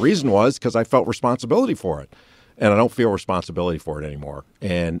 and the reason was because I felt responsibility for it, and I don't feel responsibility for it anymore.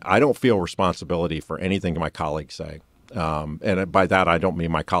 And I don't feel responsibility for anything my colleagues say. And by that, I don't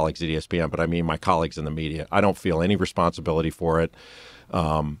mean my colleagues at ESPN, but I mean my colleagues in the media. I don't feel any responsibility for it.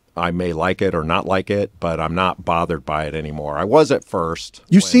 I may like it or not like it, but I'm not bothered by it anymore. I was at first.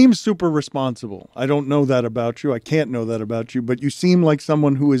 You seem super responsible. I don't know that about you. I can't know that about you, but you seem like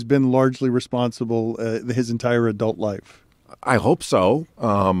someone who has been largely responsible his entire adult life. I hope so.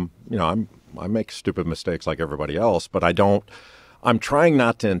 I make stupid mistakes like everybody else, but I'm trying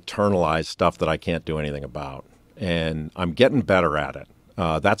not to internalize stuff that I can't do anything about, and I'm getting better at it.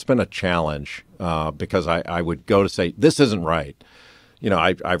 That's been a challenge because I would go to say, this isn't right.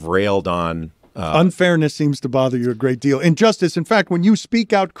 I've railed on... Unfairness seems to bother you a great deal. Injustice, in fact, when you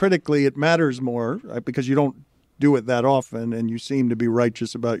speak out critically, it matters more because you don't do it that often, and you seem to be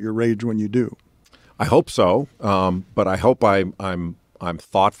righteous about your rage when you do. I hope so, but I hope I'm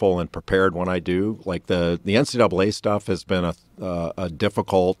thoughtful and prepared when I do. Like the NCAA stuff has been a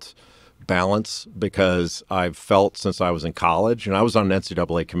difficult balance because I've felt since I was in college, and I was on an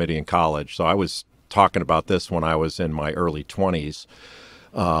NCAA committee in college, so I was talking about this when I was in my early 20s.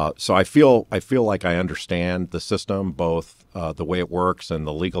 So I feel like I understand the system, both the way it works and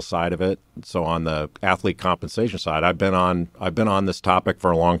the legal side of it. So on the athlete compensation side, I've been on this topic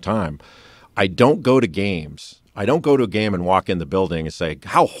for a long time. I don't go to games. I don't go to a game and walk in the building and say,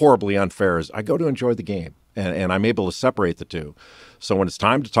 how horribly unfair is it? I go to enjoy the game, and I'm able to separate the two. So when it's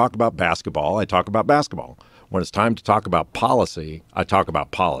time to talk about basketball, I talk about basketball. When it's time to talk about policy, I talk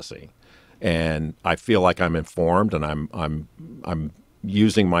about policy. And I feel like I'm informed, and I'm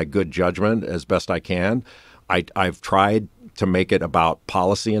using my good judgment as best I can. I've tried to make it about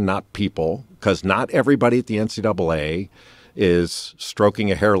policy and not people, because not everybody at the NCAA is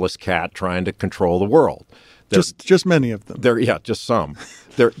stroking a hairless cat trying to control the world. Just many of them. Just some.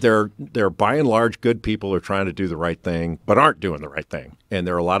 They're by and large good people who are trying to do the right thing, but aren't doing the right thing. And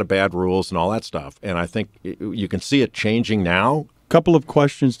there are a lot of bad rules and all that stuff. And I think you can see it changing now. Couple of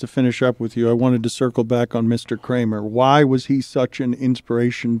questions to finish up with you. I wanted to circle back on Mr. Kramer. Why was he such an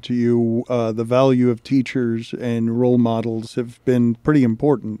inspiration to you? The value of teachers and role models have been pretty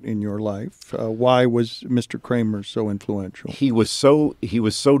important in your life. Why was Mr. Kramer so influential? He was so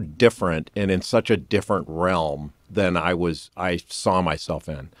different and in such a different realm than I saw myself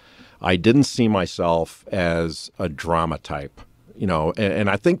in. I didn't see myself as a drama type, and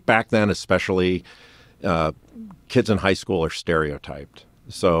I think back then, especially, kids in high school are stereotyped.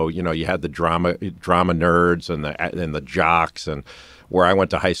 So, you had the drama nerds and the jocks, and where I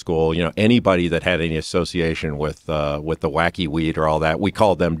went to high school, anybody that had any association with the wacky weed or all that, we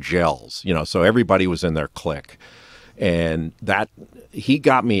called them gels, so everybody was in their clique. And that he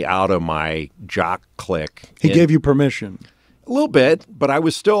got me out of my jock clique. He gave you permission. A little bit, but I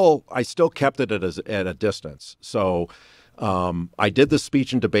still kept it at a distance. So I did the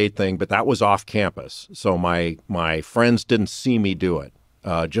speech and debate thing, but that was off campus. So my friends didn't see me do it.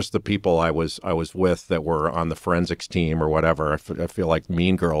 Just the people I was with that were on the forensics team or whatever. I feel like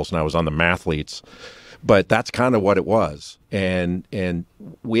Mean Girls, and I was on the mathletes. But that's kind of what it was. And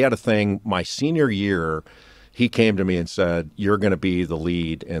we had a thing my senior year. He came to me and said, "You're going to be the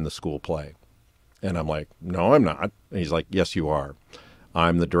lead in the school play." And I'm like, "No, I'm not." And he's like, "Yes, you are.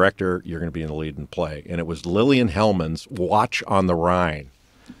 I'm the director. You're going to be in the lead and play." And it was Lillian Hellman's Watch on the Rhine,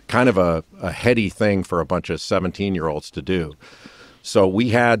 kind of a heady thing for a bunch of 17-year-olds to do. So we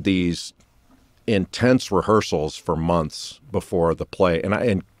had these intense rehearsals for months before the play.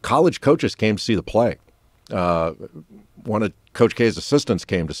 And college coaches came to see the play. One of Coach K's assistants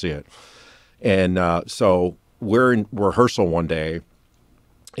came to see it. And so we're in rehearsal one day,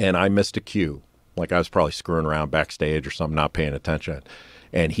 and I missed a cue. Like I was probably screwing around backstage or something, not paying attention.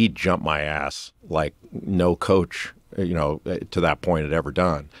 And he jumped my ass like no coach, to that point had ever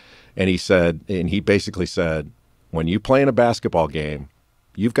done. And he basically said, when you play in a basketball game,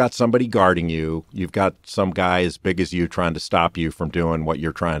 you've got somebody guarding you. You've got some guy as big as you trying to stop you from doing what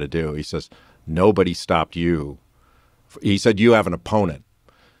you're trying to do. He says, nobody stopped you. He said, you have an opponent.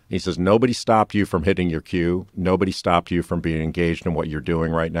 He says, nobody stopped you from hitting your cue. Nobody stopped you from being engaged in what you're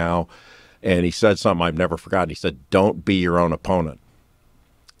doing right now. And he said something I've never forgotten. He said, don't be your own opponent.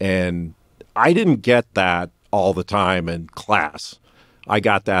 And I didn't get that all the time in class. I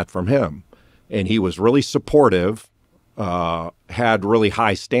got that from him. And he was really supportive, had really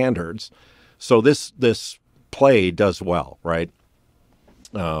high standards. So this play does well, right?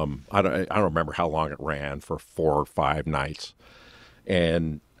 I don't remember how long it ran, for 4 or 5 nights.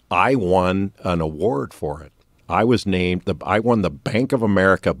 And I won an award for it. I won the Bank of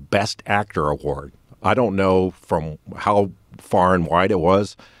America Best Actor Award. I don't know from how far and wide it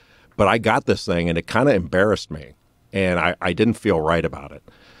was, but I got this thing, and it kind of embarrassed me, and I didn't feel right about it.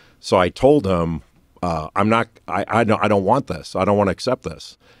 So I told him, I don't want this. I don't want to accept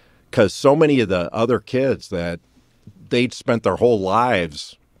this, because so many of the other kids that they'd spent their whole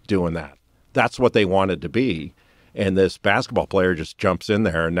lives doing that. That's what they wanted to be. And this basketball player just jumps in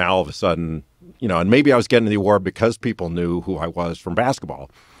there, and now all of a sudden, and maybe I was getting the award because people knew who I was from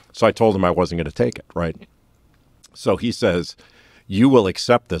basketball. So I told him I wasn't going to take it, right? So he says, you will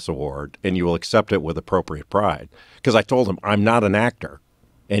accept this award, and you will accept it with appropriate pride. Because I told him, I'm not an actor.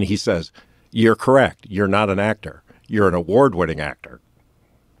 And he says, you're correct. You're not an actor. You're an award-winning actor.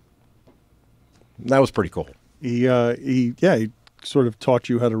 And that was pretty cool. He sort of taught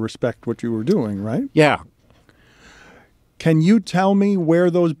you how to respect what you were doing, right? Yeah. Can you tell me where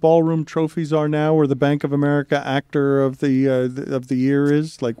those ballroom trophies are now, or the Bank of America Actor of the Year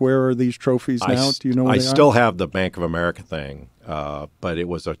is? Like, where are these trophies now? Do you know where they are? I still have the Bank of America thing, but it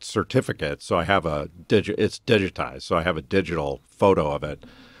was a certificate, so I have it's digitized, so I have a digital photo of it.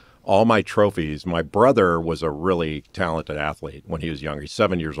 All my trophies, my brother was a really talented athlete when he was younger. He's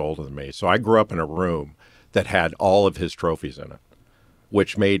 7 years older than me. So I grew up in a room that had all of his trophies in it,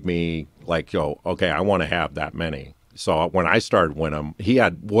 which made me like, okay, I want to have that many. So when I started winning them, he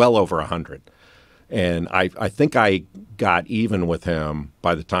had well over 100. And I think I got even with him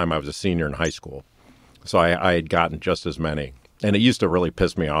by the time I was a senior in high school. So I had gotten just as many. And it used to really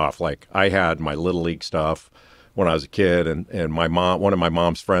piss me off. Like, I had my Little League stuff when I was a kid, and my mom, one of my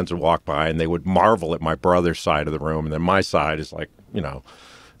mom's friends would walk by, and they would marvel at my brother's side of the room. And then my side is like,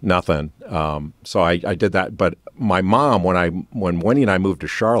 nothing. So I did that. But my mom, when Winnie and I moved to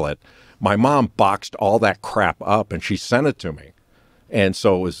Charlotte, my mom boxed all that crap up, and she sent it to me. And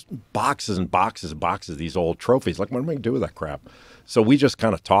so it was boxes and boxes and boxes of these old trophies. Like, what am I going to do with that crap? So we just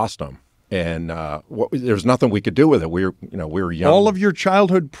kind of tossed them. And there's nothing we could do with it. We were young. All of your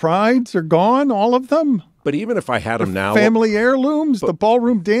childhood prides are gone, all of them? But even if I had them now. Family heirlooms, the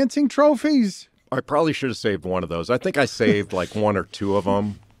ballroom dancing trophies. I probably should have saved one of those. I think I saved like 1 or 2 of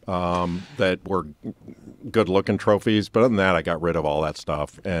them that were good-looking trophies. But other than that, I got rid of all that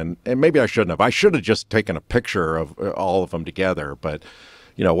stuff. And maybe I shouldn't have. I should have just taken a picture of all of them together. But,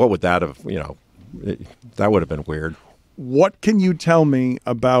 what would that have, that would have been weird. What can you tell me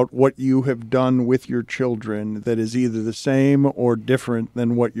about what you have done with your children that is either the same or different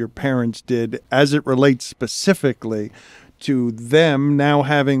than what your parents did as it relates specifically to them now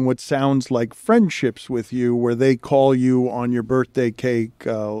having what sounds like friendships with you, where they call you on your birthday cake,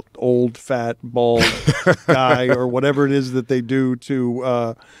 old, fat, bald guy, or whatever it is that they do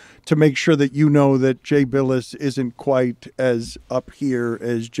to make sure that you know that Jay Bilas isn't quite as up here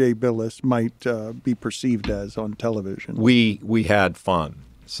as Jay Bilas might be perceived as on television? We had fun.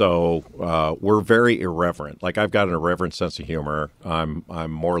 So we're very irreverent. Like, I've got an irreverent sense of humor.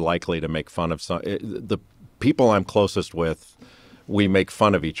 I'm more likely to make fun of the people I'm closest with. We make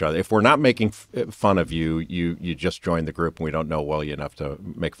fun of each other. If we're not making fun of you, you just join the group and we don't know well enough to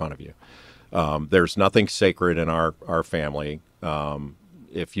make fun of you. There's nothing sacred in our family.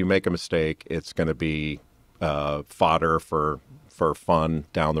 If you make a mistake, it's going to be fodder for fun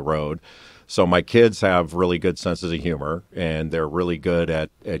down the road. So my kids have really good senses of humor, and they're really good at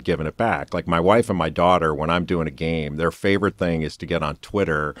giving it back. Like, my wife and my daughter, when I'm doing a game, their favorite thing is to get on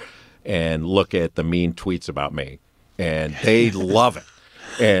Twitter and look at the mean tweets about me. And they love it.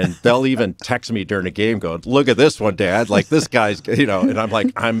 And they'll even text me during the game going, "Look at this one, Dad. Like, this guy's," and I'm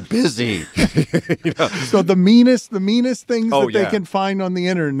like, "I'm busy." So the meanest things that they can find on the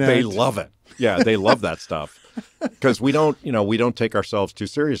internet. They love it. Yeah, they love that stuff. Because we don't take ourselves too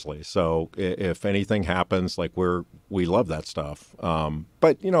seriously. So if anything happens, like, we love that stuff.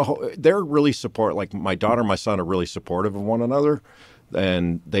 But they're really like, my daughter and my son are really supportive of one another,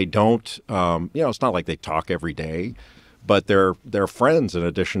 and they don't. It's not like they talk every day, but they're friends in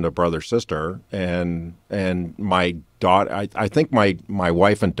addition to brother sister. And my daughter, I think my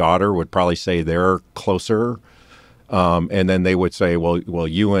wife and daughter would probably say they're closer. And then they would say, well,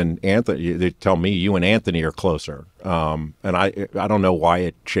 you and Anthony, they tell me you and Anthony are closer. And I don't know why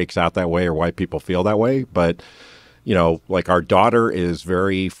it shakes out that way or why people feel that way. But, like, our daughter is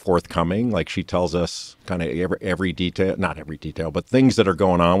very forthcoming. Like, she tells us kind of every detail, not every detail, but things that are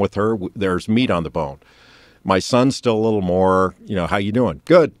going on with her. There's meat on the bone. My son's still a little more, how you doing?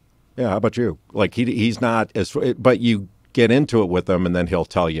 Good. Yeah. How about you? Like, he's not as, but you get into it with them, and then he'll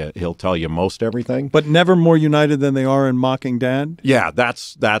tell you most everything. But never more united than they are in mocking Dad? Yeah,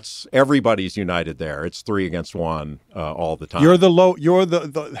 that's everybody's united there. It's 3 against 1 all the time. You're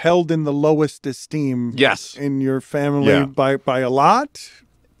the held in the lowest esteem. Yes. In your family by a lot?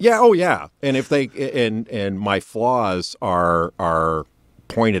 Yeah, oh yeah. And if they and my flaws are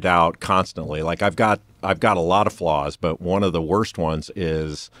pointed out constantly. Like, I've got a lot of flaws, but one of the worst ones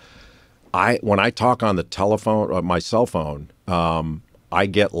is when I talk on the telephone, my cell phone, I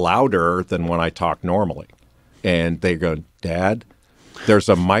get louder than when I talk normally. And they go, "Dad, there's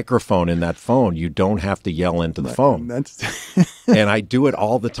a microphone in that phone. You don't have to yell into the phone." And I do it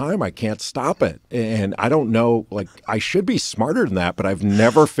all the time. I can't stop it. And I don't know, like, I should be smarter than that, but I've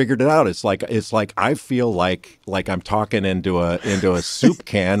never figured it out. It's like I feel like I'm talking into a soup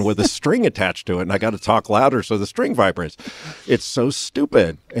can with a string attached to it, and I got to talk louder so the string vibrates. It's so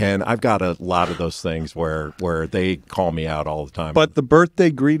stupid. And I've got a lot of those things where they call me out all the time. But the birthday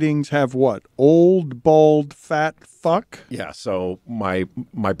greetings have what? Old, bald, fat fuck? Yeah, so my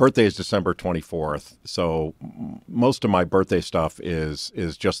birthday is December 24th. So most of my birthday stuff is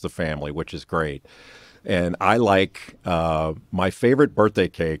just the family, which is great. And I like my favorite birthday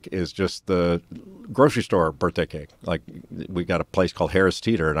cake is just the grocery store birthday cake. Like, we got a place called Harris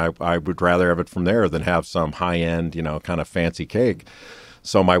Teeter, and I would rather have it from there than have some high-end, kind of fancy cake.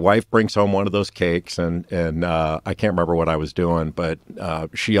 So my wife brings home one of those cakes, and I can't remember what I was doing, but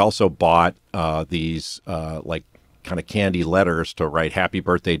she also bought these like kind of candy letters to write "Happy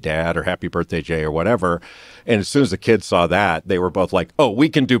Birthday, Dad" or "Happy Birthday, Jay" or whatever. And as soon as the kids saw that, they were both like, "Oh, we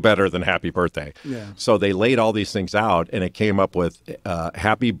can do better than happy birthday." Yeah. So they laid all these things out, and it came up with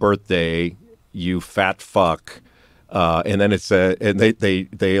 "Happy Birthday, you fat fuck." And then it said, and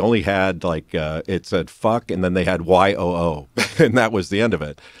they only had it said fuck, and then they had YOO, and that was the end of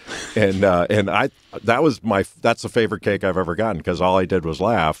it. And that's the favorite cake I've ever gotten, because all I did was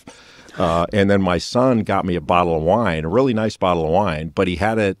laugh. And then my son got me a bottle of wine, a really nice bottle of wine, but he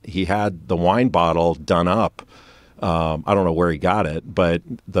had the wine bottle done up. I don't know where he got it, but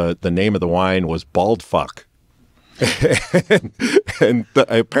the name of the wine was Bald Fuck. and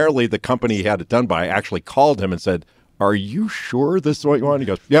apparently the company he had it done by actually called him and said, "Are you sure this is what you want?" He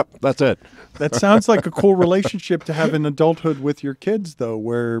goes, "Yep, that's it." That sounds like a cool relationship to have in adulthood with your kids, though,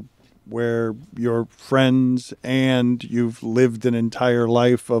 where you're friends and you've lived an entire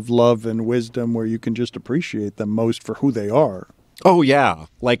life of love and wisdom where you can just appreciate them most for who they are. Oh, yeah.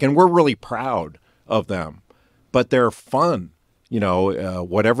 And we're really proud of them, but they're fun.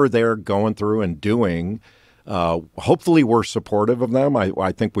 Whatever they're going through and doing, Hopefully we're supportive of them.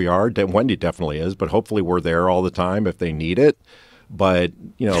 I think we are. Wendy definitely is, but hopefully we're there all the time if they need it. But,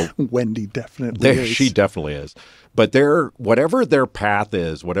 Wendy definitely is. She definitely is. But whatever their path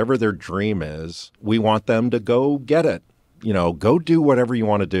is, whatever their dream is, we want them to go get it. Go do whatever you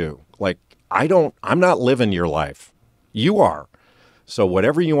want to do. Like, I'm not living your life. You are. So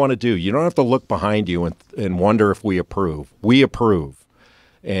whatever you want to do, you don't have to look behind you and wonder if we approve. We approve.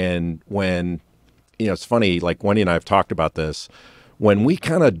 And when, it's funny, like Wendy and I have talked about this, when we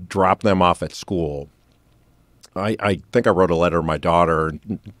kind of drop them off at school, I think I wrote a letter to my daughter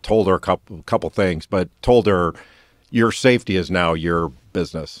and told her a couple things, but told her, your safety is now your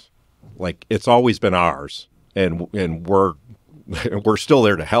business. Like, it's always been ours, and we're still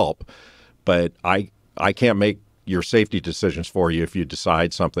there to help, but I can't make your safety decisions for you if you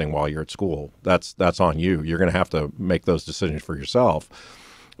decide something while you're at school. That's on you. You're going to have to make those decisions for yourself.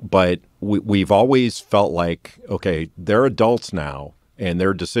 But we've always felt like, okay, they're adults now, and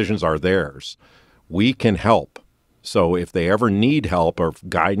their decisions are theirs. We can help. So if they ever need help or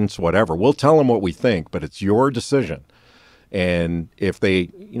guidance, whatever, we'll tell them what we think, but it's your decision. And if they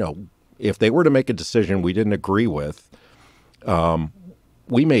were to make a decision we didn't agree with,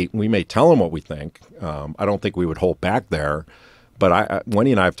 we may tell them what we think. I don't think we would hold back there. But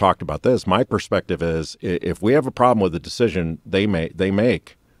Wendy and I have talked about this. My perspective is, if we have a problem with the decision they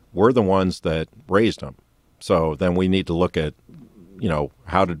make, we're the ones that raised them. So then we need to look at,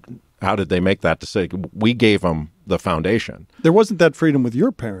 how did they make that decision? We gave them the foundation. There wasn't that freedom with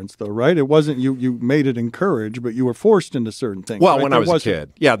your parents, though, right? It wasn't you made it encouraged, but you were forced into certain things. Well, right? when I was a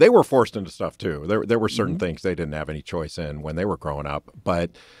kid. Yeah, they were forced into stuff, too. There were certain things they didn't have any choice in when they were growing up.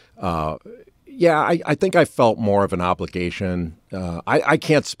 But, I think I felt more of an obligation. I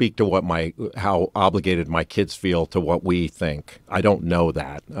can't speak to how obligated my kids feel to what we think. I don't know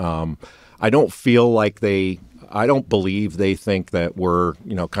that. I don't feel like I don't believe they think that we're,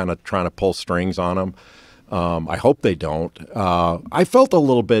 kind of trying to pull strings on them. I hope they don't. I felt a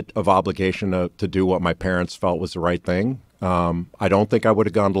little bit of obligation to do what my parents felt was the right thing. I don't think I would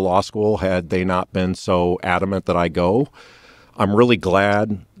have gone to law school had they not been so adamant that I go. I'm really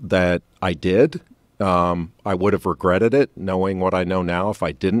glad that I did. I would have regretted it, knowing what I know now, if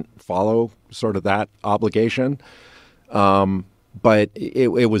I didn't follow sort of that obligation. But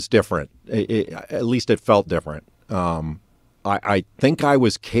it was different. At least it felt different. I think I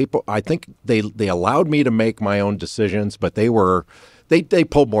was capable. I think they allowed me to make my own decisions, but they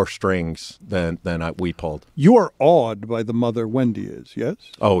pulled more strings than we pulled. You are awed by the mother Wendy is, yes?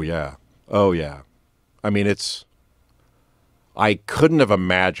 Oh yeah. I mean, I couldn't have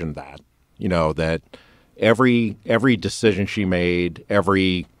imagined that. That every decision she made,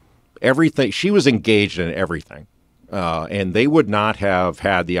 everything, she was engaged in everything. And they would not have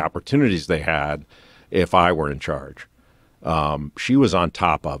had the opportunities they had if I were in charge. She was on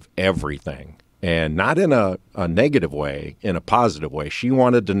top of everything, and not in a negative way, in a positive way. She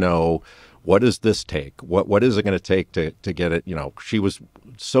wanted to know, what does this take? What is it going to take to get it? She was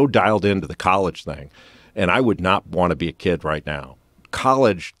so dialed into the college thing, and I would not want to be a kid right now.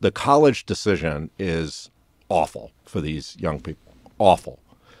 The college decision is awful for these young people. Awful.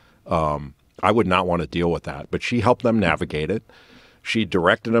 I would not want to deal with that, but she helped them navigate it. She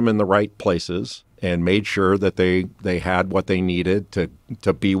directed them in the right places and made sure that they had what they needed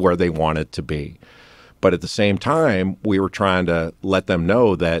to be where they wanted to be. But at the same time, we were trying to let them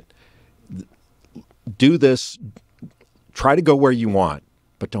know that do this, try to go where you want,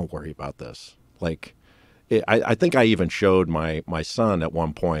 but don't worry about this. Like, I think I even showed my son at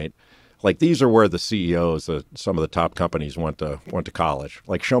one point, like, these are where the CEOs of some of the top companies went to college.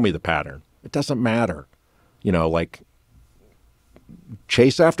 Like, show me the pattern. It doesn't matter. Like,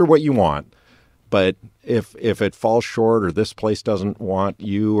 chase after what you want. But if it falls short or this place doesn't want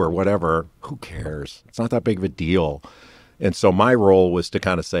you or whatever, who cares? It's not that big of a deal. And so my role was to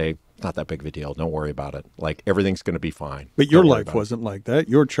kind of say, not that big of a deal. Don't worry about it. Like, everything's going to be fine. But your life wasn't like that.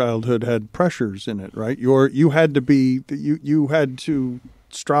 Your childhood had pressures in it, right? You had to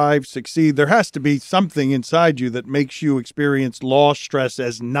strive, succeed. There has to be something inside you that makes you experience law stress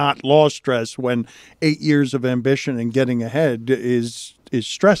as not law stress when 8 years of ambition and getting ahead is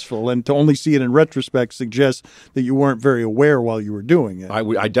stressful. And to only see it in retrospect suggests that you weren't very aware while you were doing it.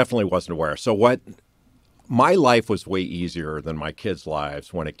 I definitely wasn't aware. So my life was way easier than my kids'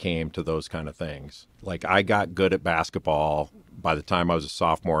 lives when it came to those kind of things. Like, I got good at basketball. By the time I was a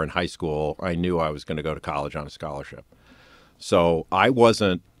sophomore in high school, I knew I was going to go to college on a scholarship. So I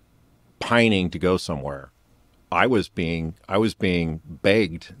wasn't pining to go somewhere. I was being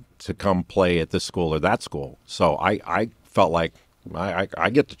begged to come play at this school or that school. So I felt like I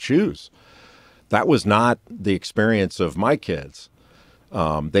get to choose. That was not the experience of my kids.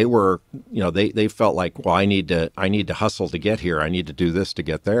 They were, they felt like, well, I need to hustle to get here. I need to do this to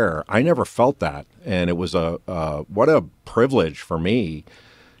get there. I never felt that. And it was what a privilege for me,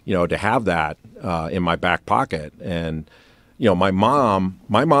 to have that in my back pocket. And, my mom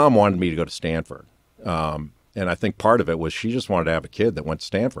wanted me to go to Stanford. And I think part of it was she just wanted to have a kid that went to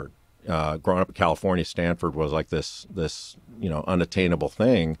Stanford. Growing up in California, Stanford was like this, unattainable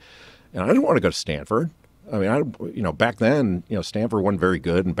thing. And I didn't want to go to Stanford. I mean, back then, Stanford wasn't very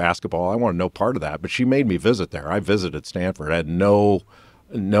good in basketball. I wanted no part of that, but she made me visit there. I visited Stanford. I had no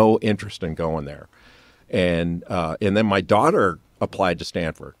interest in going there. And then my daughter applied to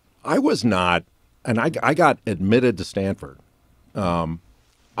Stanford. I was not, and I got admitted to Stanford.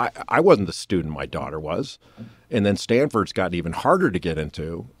 I wasn't the student my daughter was. And then Stanford's gotten even harder to get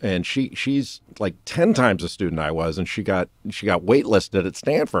into. And she's like 10 times the student I was, and she got waitlisted at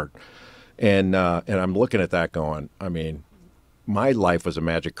Stanford. And I'm looking at that going, I mean, my life was a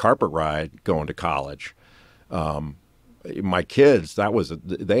magic carpet ride going to college. My kids,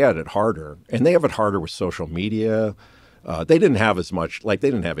 they had it harder, and they have it harder with social media. They didn't have as much, they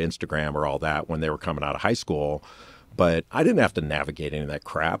didn't have Instagram or all that when they were coming out of high school, but I didn't have to navigate any of that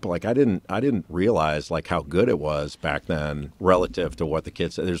crap. I didn't realize how good it was back then relative to what the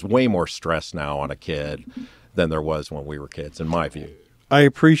kids, there's way more stress now on a kid than there was when we were kids, in my view. I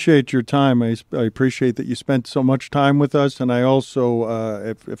appreciate your time. I appreciate that you spent so much time with us. And I also,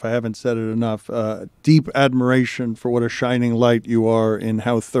 if I haven't said it enough, deep admiration for what a shining light you are in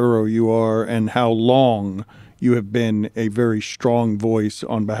how thorough you are and how long you have been a very strong voice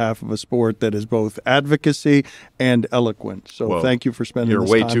on behalf of a sport that is both advocacy and eloquent. So thank you for spending this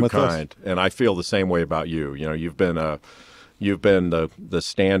time with us. You're way too kind. And I feel the same way about you. You've been the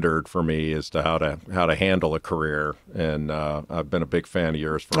standard for me as to how to handle a career, and I've been a big fan of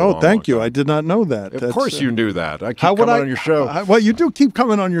yours for a long thank you. time. I did not know that. Of course you knew that. I keep coming on your show. Well, you do keep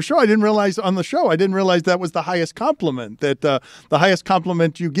coming on your show. I didn't realize on the show. I didn't realize that was the highest compliment, that the highest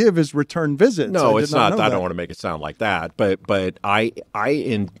compliment you give is return visits. No, it's not. I don't want to make it sound like that, but I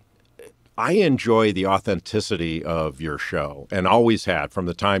enjoy the authenticity of your show, and always had from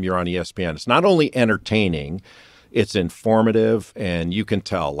the time you're on ESPN. It's not only entertaining, it's informative, and you can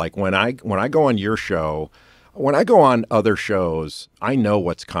tell. When I go on your show, when I go on other shows, I know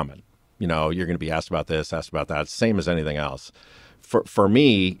what's coming. You're going to be asked about this, asked about that. It's the same as anything else. For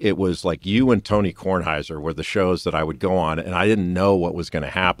me, it was like you and Tony Kornheiser were the shows that I would go on, and I didn't know what was going to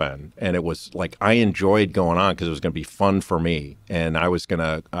happen. And it was like I enjoyed going on because it was going to be fun for me, and I was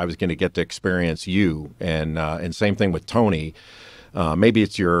gonna get to experience you. And same thing with Tony. Maybe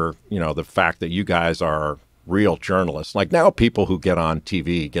it's the fact that you guys are real journalists. Now people who get on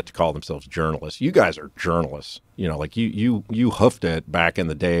TV get to call themselves journalists. You guys are journalists. You hoofed it back in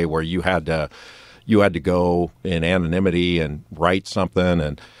the day where you had to go in anonymity and write something.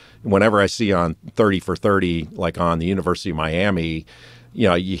 And whenever I see on 30 for 30, on the University of Miami,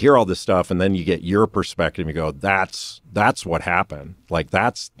 you hear all this stuff, and then you get your perspective and you go, that's what happened.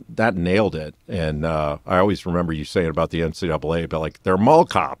 That nailed it. And I always remember you saying about the NCAA, but they're mall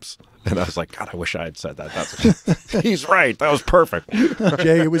cops. And I was like, God, I wish I had said that. He's right. That was perfect.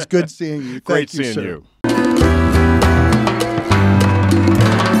 Jay, it was good seeing you. Great Thank you, seeing sir. you.